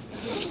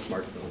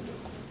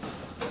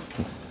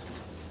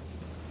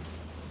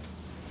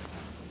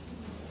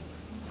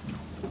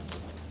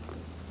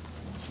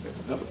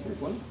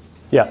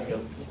 Yeah.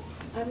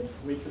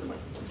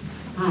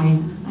 Hi,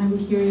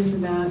 I'm curious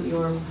about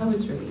your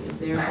poetry. Is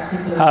there a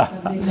particular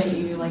subject that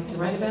you like to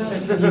write about, or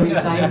can you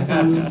recite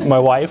some? My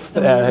wife?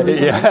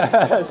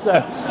 Yeah.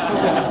 So,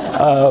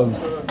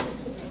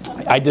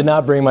 I did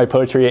not bring my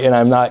poetry, and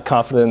I'm not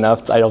confident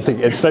enough, I don't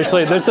think,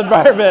 especially in this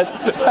environment,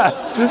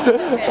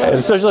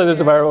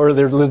 where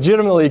there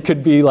legitimately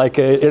could be like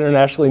an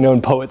internationally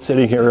known poet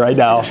sitting here right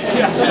now.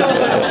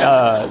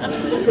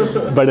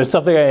 But it's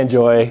something I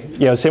enjoy.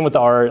 You know, same with the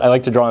art. I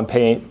like to draw and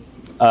paint.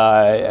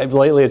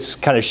 Lately, it's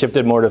kind of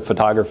shifted more to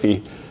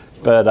photography,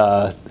 but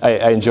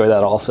I enjoy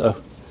that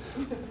also.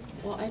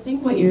 Well, I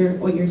think what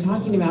you're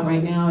talking about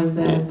right now is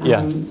that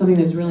something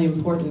that's really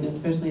important,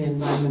 especially in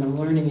environmental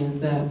learning, is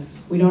that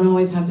we don't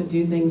always have to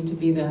do things to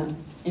be the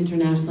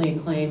internationally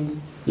acclaimed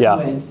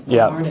poet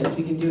or artist.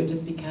 We can do it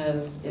just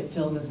because it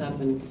fills us up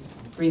and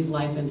breathes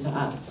life into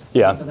us.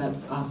 Yeah. So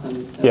that's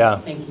awesome. So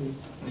thank you.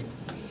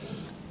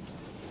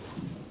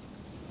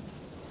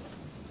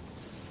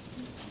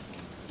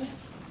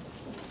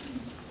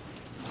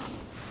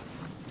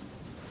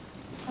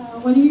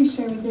 What do you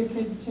share with your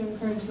kids to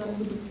encourage them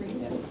to be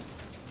creative?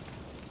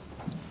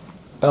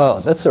 Oh,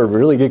 that's a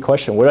really good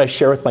question. What do I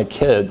share with my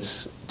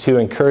kids to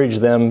encourage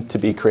them to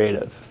be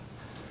creative?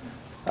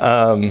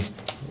 Well,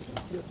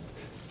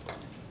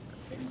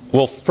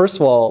 first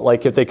of all,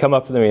 like if they come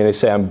up to me and they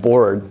say, I'm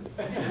bored,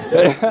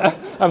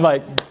 I'm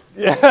like,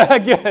 yeah,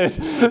 good.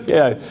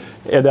 Yeah.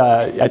 And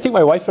I think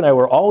my wife and I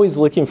were always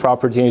looking for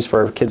opportunities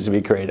for our kids to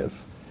be creative.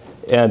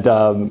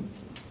 And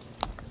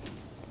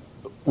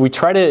we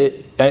try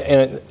to,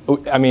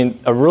 I mean,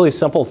 a really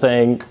simple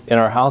thing in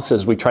our house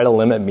is we try to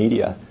limit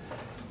media.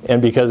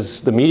 And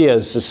because the media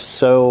is just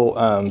so,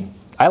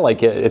 I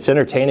like it, it's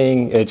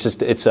entertaining,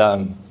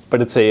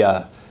 but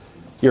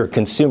you're a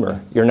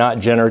consumer, you're not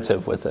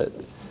generative with it.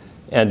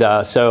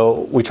 And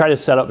so we try to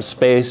set up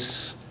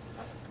spaces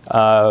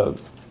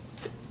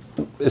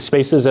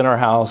in our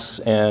house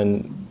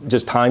and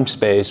just time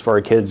space where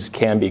our kids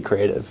can be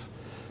creative.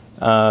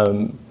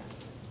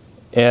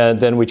 And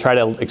then we try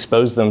to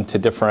expose them to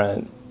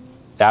different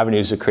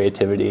avenues of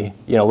creativity,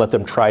 you know, let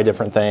them try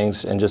different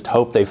things and just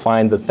hope they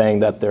find the thing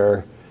that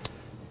they're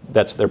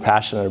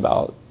passionate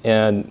about.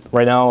 And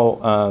right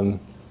now,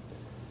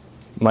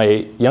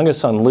 my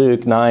youngest son,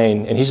 Luke,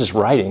 9, and he's just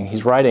writing.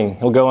 He's writing.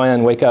 He'll go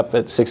in, wake up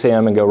at 6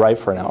 a.m. and go write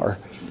for an hour.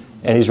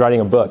 And he's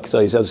writing a book, so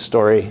he says a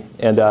story.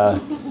 And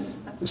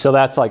so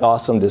that's like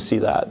awesome to see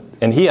that.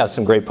 And he has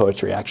some great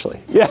poetry,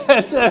 actually.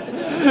 Yes.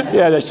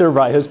 Yeah, I should have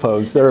brought his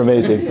poems. They're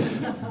amazing.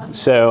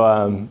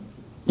 So,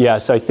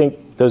 so I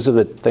think those are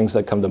the things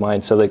that come to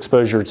mind. So the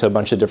exposure to a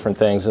bunch of different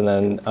things, and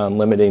then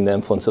limiting the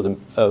influence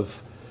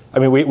I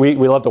mean, we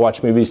love to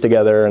watch movies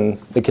together, and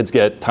the kids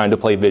get time to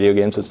play video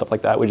games and stuff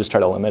like that. We just try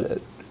to limit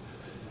it.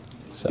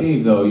 So.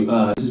 Dave,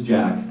 though, this is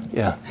Jack.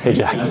 Yeah. Hey,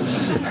 Jack.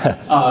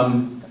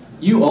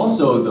 You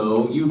also,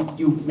 though,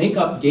 you make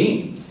up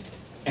games,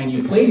 and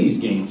you play these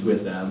games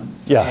with them.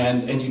 Yeah.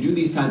 And you do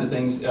these kinds of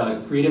things,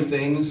 creative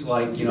things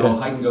like, you know,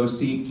 hide and go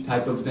seek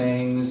type of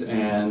things,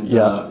 and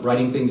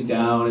writing things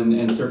down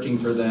and searching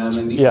for them,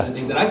 and these kinds of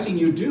things that I've seen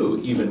you do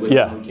even with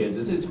your own kids.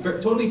 It's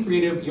totally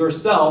creative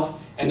yourself,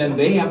 and then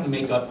they have to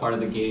make up part of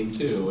the game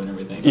too and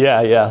everything.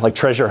 Yeah, like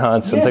treasure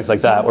hunts and things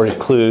like that, or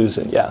clues,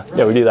 and yeah,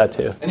 we do that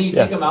too. And then you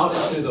take them out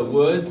into the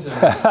woods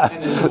and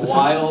into the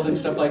wild and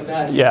stuff like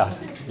that.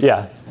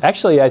 Yeah.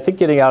 Actually, I think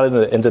getting out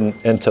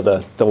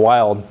into the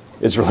wild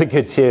is really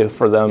good too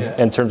for them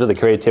in terms of the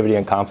creativity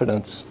and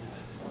confidence.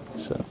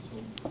 So,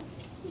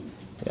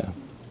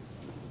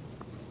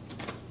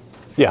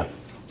 yeah.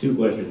 2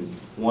 questions.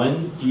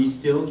 One, do you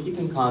still keep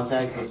in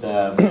contact with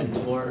the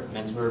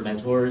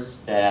mentors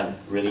that have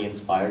really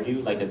inspired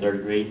you, like the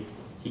 3rd grade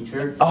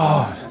teacher?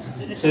 Oh.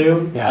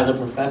 2, as a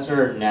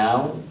professor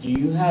now, do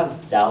you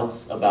have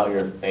doubts about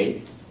your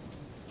faith?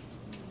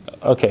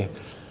 Okay.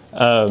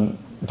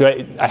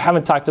 I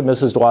haven't talked to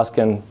Mrs.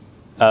 Dwoskin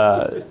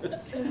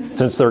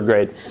since 3rd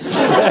grade.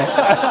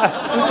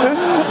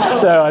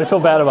 So I feel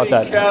bad about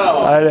that.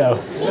 I know.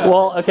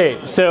 Well, okay,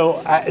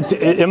 so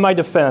in my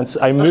defense,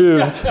 I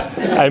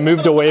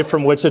moved away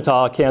from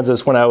Wichita,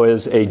 Kansas when I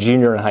was a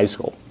junior in high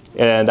school.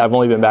 And I've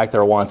only been back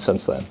there once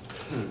since then.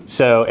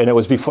 So, and it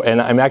was before,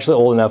 and I'm actually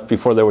old enough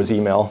before there was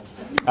email.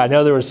 I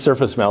know there was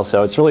surface mail,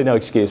 so it's really no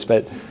excuse,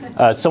 but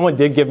someone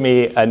did give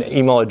me an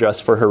email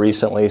address for her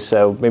recently,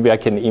 so maybe I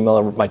can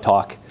email her my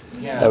talk.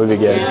 That would be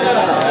good.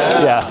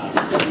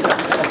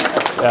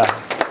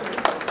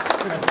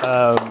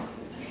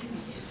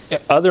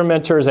 Other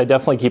mentors I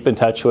definitely keep in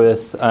touch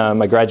with,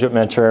 my graduate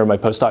mentor, my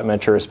postdoc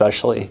mentor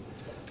especially.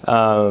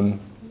 And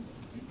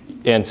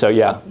so,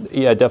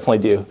 I definitely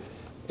do.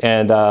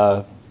 And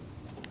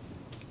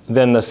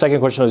then the second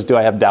question was, do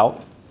I have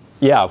doubt?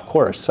 Yeah, of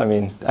course. I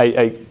mean,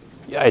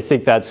 I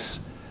think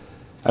that's,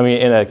 I mean,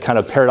 in a kind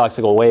of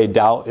paradoxical way,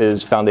 doubt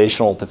is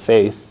foundational to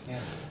faith.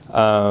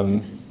 Yeah.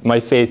 My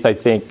faith, I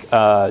think,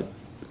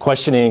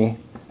 questioning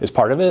is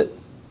part of it.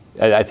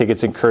 I think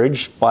it's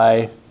encouraged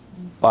in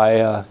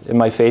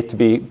my faith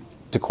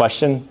to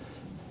question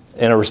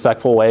in a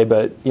respectful way,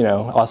 but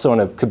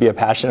also could be a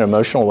passionate,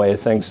 emotional way if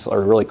things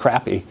are really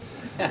crappy.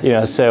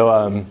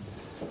 So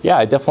yeah,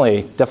 I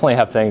definitely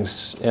have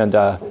things, and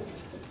yeah.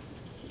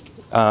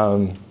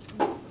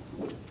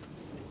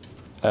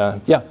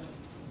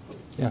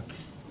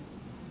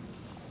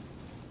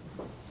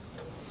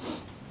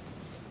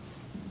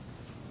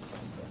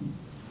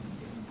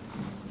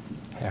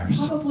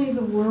 Probably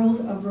the world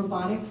of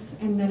robotics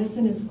and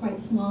medicine is quite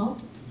small.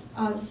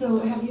 So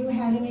have you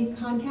had any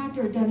contact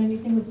or done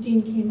anything with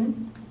Dean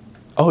Kamen?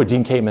 Oh,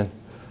 Dean Kamen.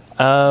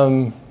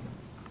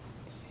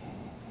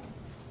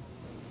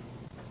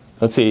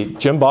 Let's see.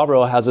 Jim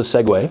Bobrow has a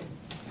Segway.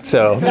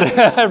 So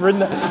I've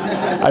ridden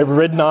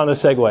on a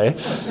Segway.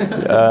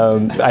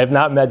 I have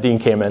not met Dean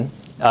Kamen.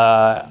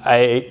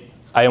 I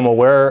am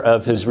aware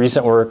of his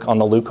recent work on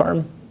the Luke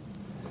arm.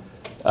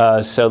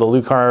 So the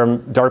Luke arm,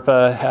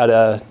 DARPA had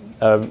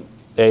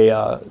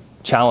a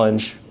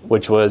challenge,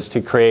 which was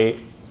to create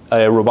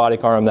a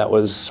robotic arm that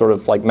was sort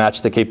of like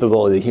matched the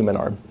capability of the human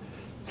arm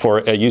for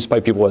use by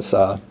people with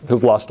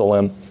who've lost a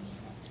limb.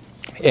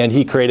 And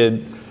he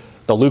created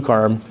the Luke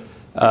arm,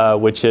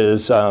 which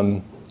is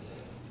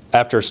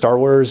after Star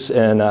Wars,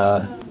 and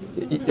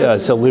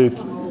so Luke,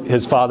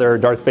 his father,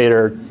 Darth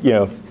Vader,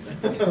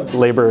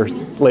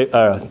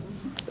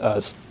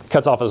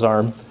 cuts off his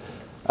arm.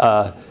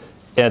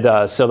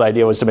 And so the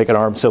idea was to make an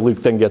arm, so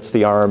Luke then gets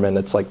the arm, and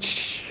it's like,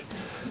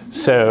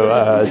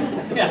 so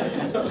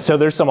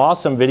there's some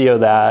awesome video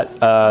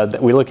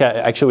that we look at.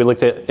 Actually, we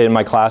looked at in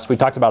my class. We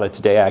talked about it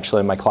today,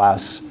 actually, in my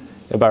class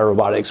in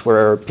biorobotics,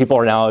 where people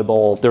are now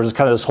able. There's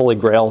kind of this holy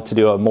grail to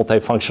do a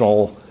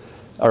multifunctional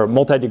or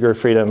multi-degree of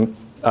freedom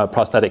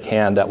prosthetic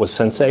hand that was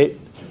sensate.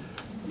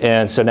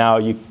 And so now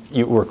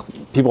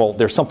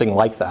there's something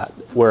like that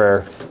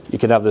where you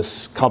can have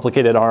this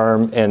complicated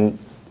arm and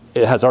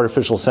it has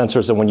artificial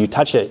sensors, and when you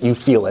touch it, you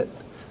feel it.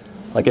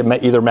 Like it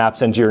either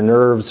maps into your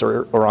nerves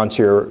or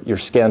onto your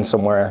skin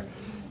somewhere,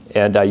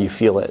 and you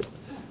feel it.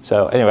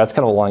 So anyway, that's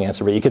kind of a long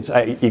answer, but you could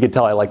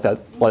tell I like that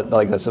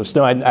stuff.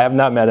 So no, I have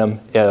not met him,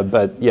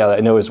 but yeah, I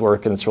know his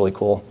work, and it's really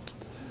cool.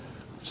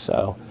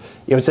 So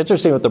it's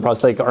interesting with the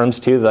prosthetic arms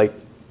too. Like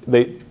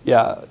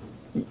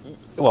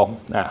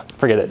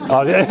forget it.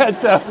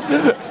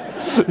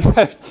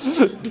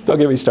 Don't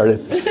get me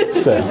started.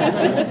 So.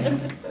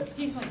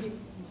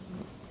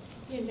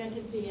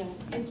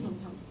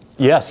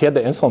 Yes, he had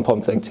the insulin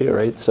pump thing too,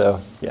 right? So,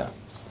 yeah.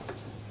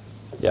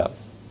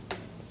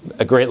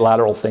 A great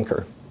lateral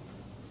thinker.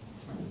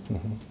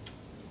 Mm-hmm.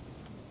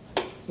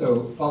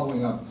 So,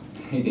 following up,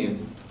 hey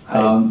Dave.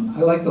 I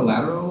like the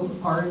lateral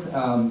part.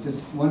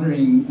 Just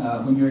wondering,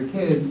 when you're a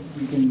kid,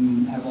 you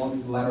can have all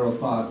these lateral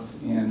thoughts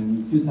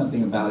and do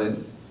something about it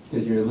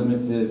because you're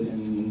limited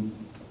in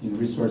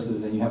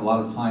resources and you have a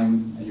lot of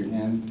time at your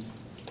hand.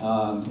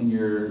 And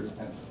you're,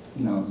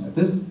 at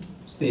this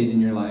stage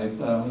in your life,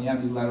 when you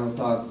have these lateral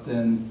thoughts,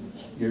 then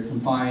you're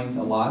confined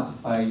a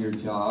lot by your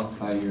job,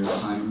 by your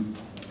time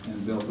and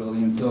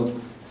availability. And so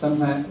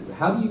sometimes,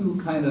 how do you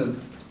kind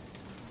of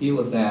deal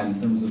with that in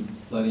terms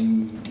of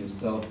letting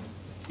yourself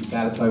be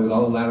satisfied with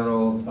all the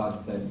lateral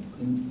thoughts that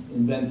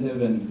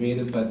inventive and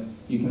creative, but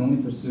you can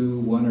only pursue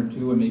one or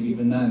two or maybe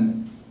even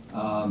none?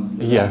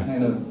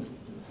 Kind of,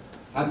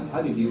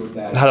 how do you deal with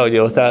that? How do I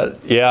deal with that?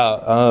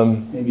 Yeah.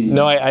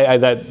 No,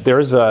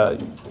 there's a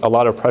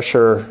lot of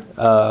pressure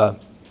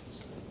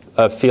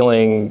of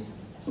feeling,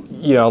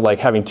 like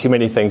having too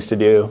many things to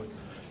do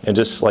and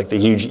just like the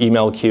huge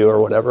email queue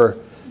or whatever.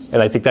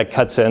 And I think that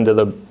cuts into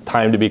the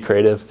time to be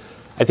creative.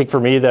 I think for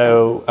me,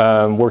 though,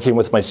 working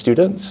with my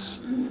students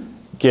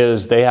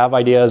gives, they have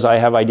ideas, I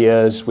have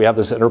ideas, we have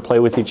this interplay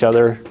with each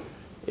other.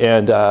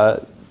 And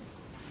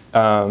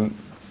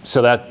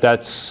so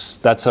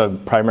that's a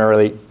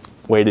primarily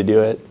way to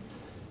do it.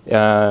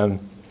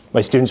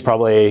 My students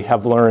probably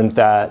have learned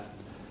that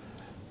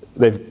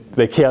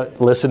they can't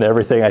listen to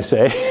everything I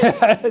say.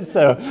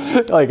 So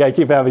like I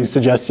keep having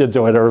suggestions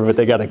or whatever, but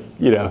they got to,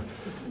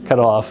 kind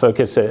of off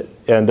focus it.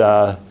 And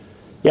so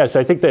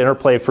I think the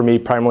interplay for me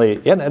primarily,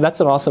 and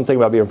that's an awesome thing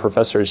about being a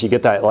professor, is you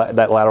get that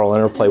lateral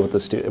interplay with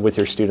with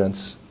your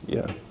students.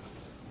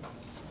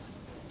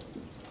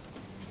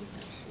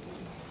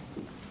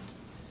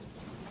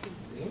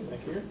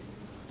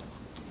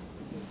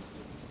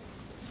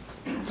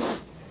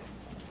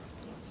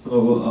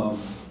 So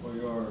for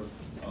your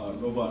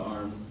robot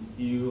arms,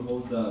 do you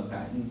hold the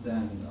patents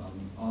and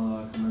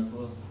all the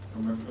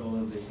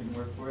commercialization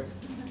work for it?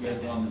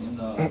 Because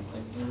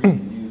in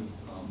recent news,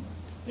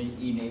 they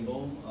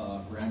enable a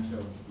branch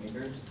of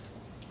makers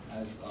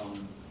as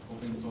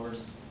open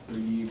source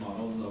 3D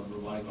models of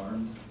robotic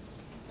arms,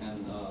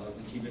 and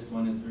the cheapest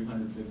one is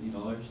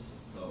 $350.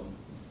 So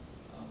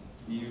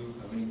do you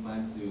have any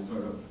plans to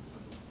sort of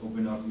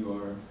open up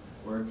your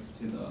work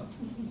to the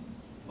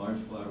large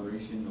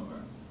collaboration or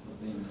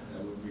something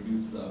that would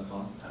reduce the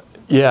cost?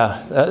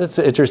 Yeah, that's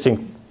an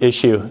interesting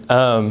issue.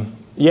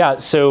 Yeah,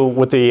 so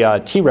with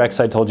the T-Rex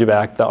I told you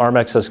back, the arm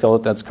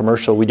exoskeleton that's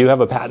commercial, we do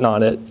have a patent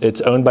on it.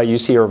 It's owned by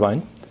UC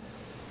Irvine.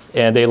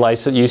 And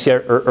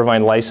UC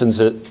Irvine licensed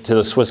it to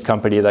the Swiss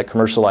company that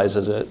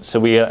commercializes it. So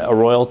we get a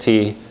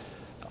royalty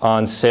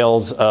on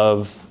sales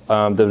of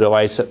the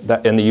device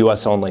in the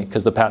US only,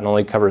 because the patent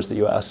only covers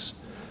the US.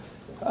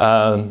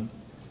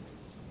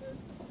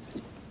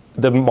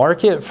 The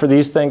market for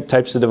these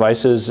types of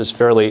devices is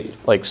fairly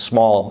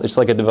small. It's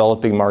like a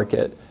developing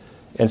market.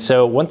 And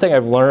so one thing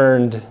I've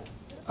learned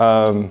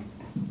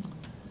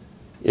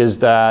is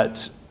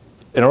that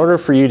in order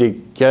for you to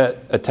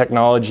get a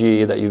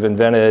technology that you've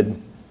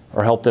invented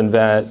or helped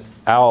invent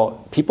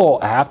out, people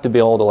have to be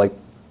able to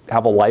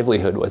have a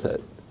livelihood with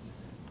it,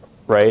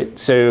 right?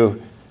 So,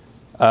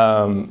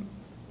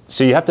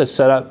 so you have to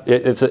set up,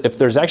 if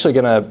there's actually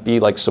going to be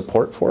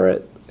support for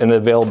it and the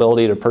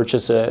availability to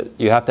purchase it,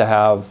 you have to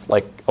have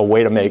a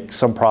way to make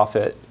some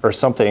profit or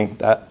something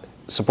that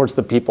supports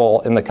the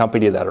people in the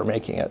company that are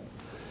making it.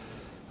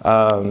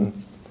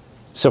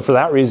 So for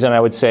that reason, I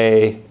would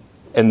say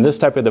in this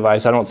type of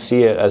device, I don't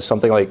see it as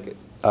something like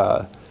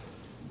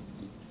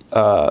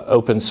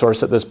open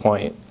source at this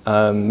point,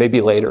 maybe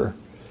later.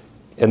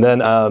 And then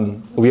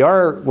we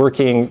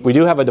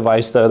do have a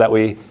device though that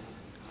we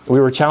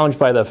were challenged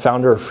by the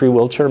founder of Free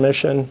Wheelchair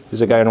Mission,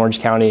 who's a guy in Orange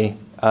County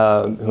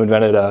who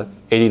invented a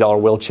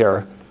 $80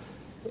 wheelchair.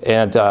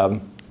 And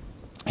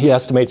he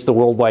estimates the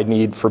worldwide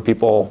need for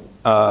people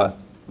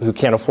who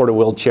can't afford a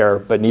wheelchair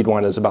but need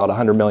one is about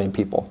 100 million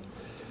people.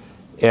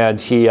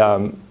 And he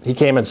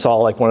came and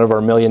saw one of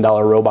our $1 million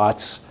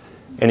robots,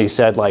 and he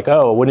said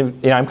oh,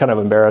 I'm kind of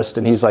embarrassed,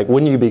 and he's like,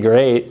 wouldn't it be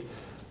great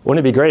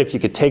if you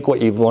could take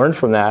what you've learned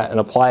from that and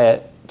apply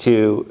it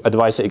to a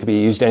device that could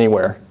be used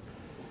anywhere?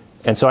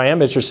 And so I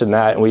am interested in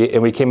that,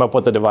 and we came up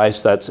with a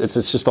device it's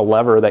just a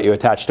lever that you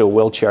attach to a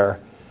wheelchair,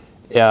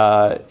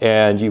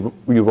 and you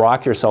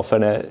rock yourself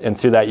in it, and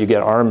through that you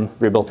get arm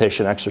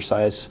rehabilitation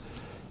exercise.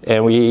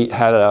 And we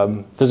had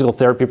a physical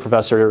therapy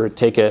professor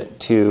take it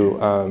to,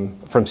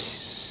 from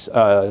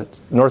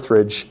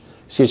Northridge,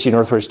 CSU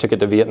Northridge took it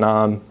to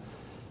Vietnam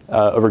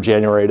over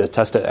January to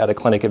test it at a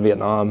clinic in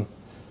Vietnam.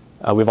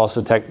 We've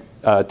also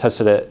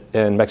tested it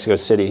in Mexico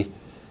City.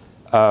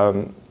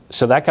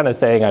 So that kind of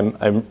thing,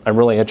 I'm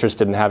really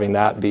interested in having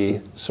that be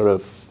sort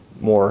of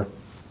more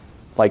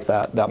like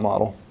that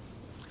model.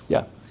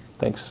 Yeah,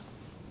 thanks.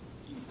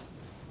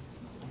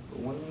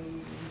 One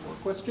more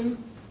question?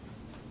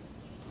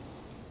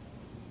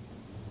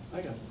 I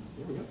got it.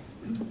 Here we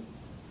go.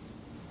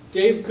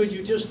 Dave, could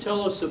you just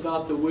tell us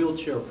about the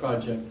wheelchair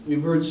project?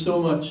 We've heard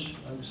so much,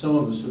 some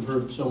of us have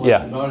heard so much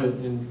about it,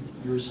 and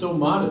you were so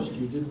modest.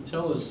 You didn't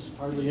tell us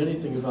hardly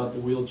anything about the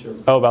wheelchair.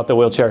 Oh, about the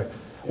wheelchair.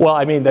 Well,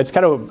 I mean, that's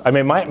kind of, I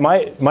mean,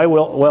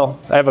 well,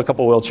 I have a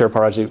couple wheelchair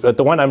projects, but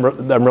the one I'm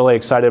really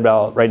excited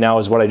about right now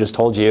is what I just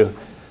told you,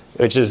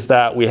 which is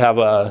that we have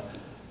a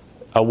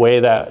way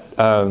that,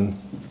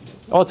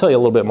 I'll tell you a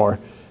little bit more.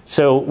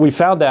 So we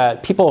found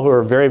that people who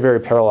are very,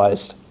 very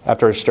paralyzed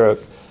after a stroke,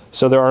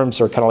 so their arms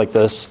are kind of like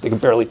this, they can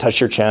barely touch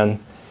your chin,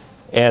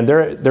 and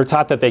they're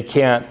taught that they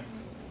can't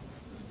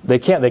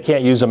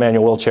use a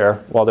manual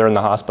wheelchair while they're in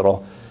the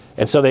hospital.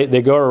 And so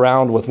they go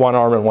around with one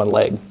arm and one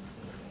leg.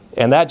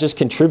 And that just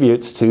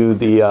contributes to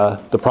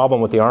the problem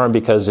with the arm,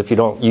 because if you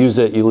don't use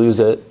it, you lose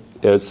it.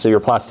 So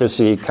your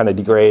plasticity kind of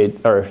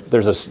degrades, or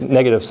there's a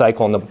negative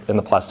cycle in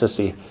the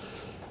plasticity.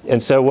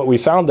 And so what we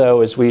found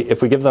though is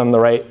if we give them the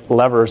right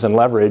levers and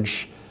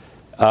leverage,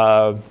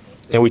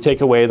 and we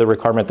take away the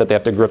requirement that they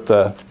have to grip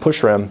the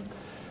push rim,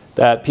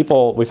 that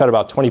we've had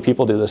about 20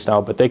 people do this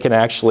now, but they can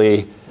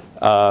actually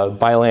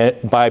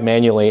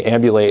manually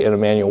ambulate in a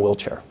manual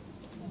wheelchair.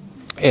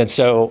 And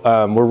so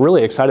we're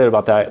really excited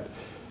about that.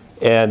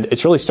 And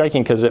it's really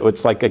striking because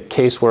it's like a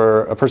case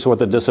where a person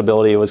with a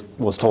disability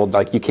was told,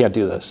 you can't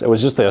do this. It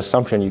was just the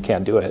assumption you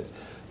can't do it.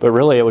 But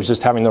really it was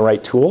just having the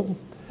right tool,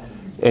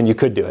 and you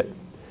could do it.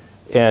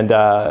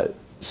 And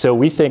so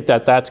we think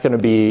that that's going to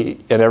be,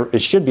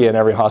 it should be in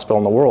every hospital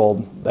in the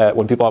world, that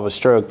when people have a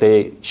stroke,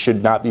 they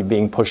should not be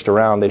being pushed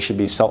around. They should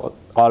be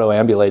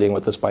auto-ambulating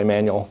with this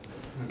bimanual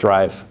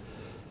drive.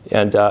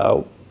 And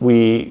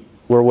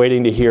we're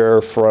waiting to hear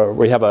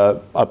we have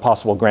a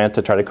possible grant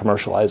to try to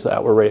commercialize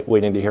that. We're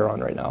waiting to hear on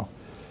right now.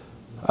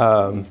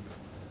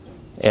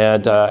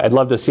 And I'd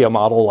love to see a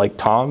model like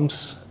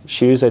Tom's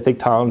shoes. I think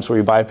Tom's, where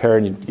you buy a pair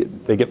and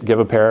they give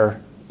a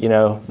pair,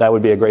 that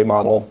would be a great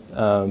model.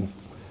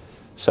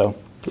 So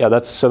yeah,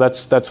 that's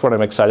what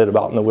I'm excited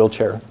about in the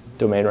wheelchair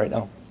domain right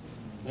now.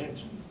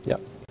 Thanks. Yeah.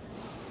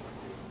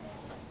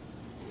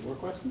 More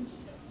questions?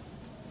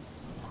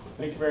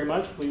 Thank you very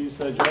much. Please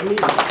join me.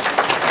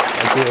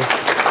 Thank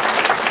you.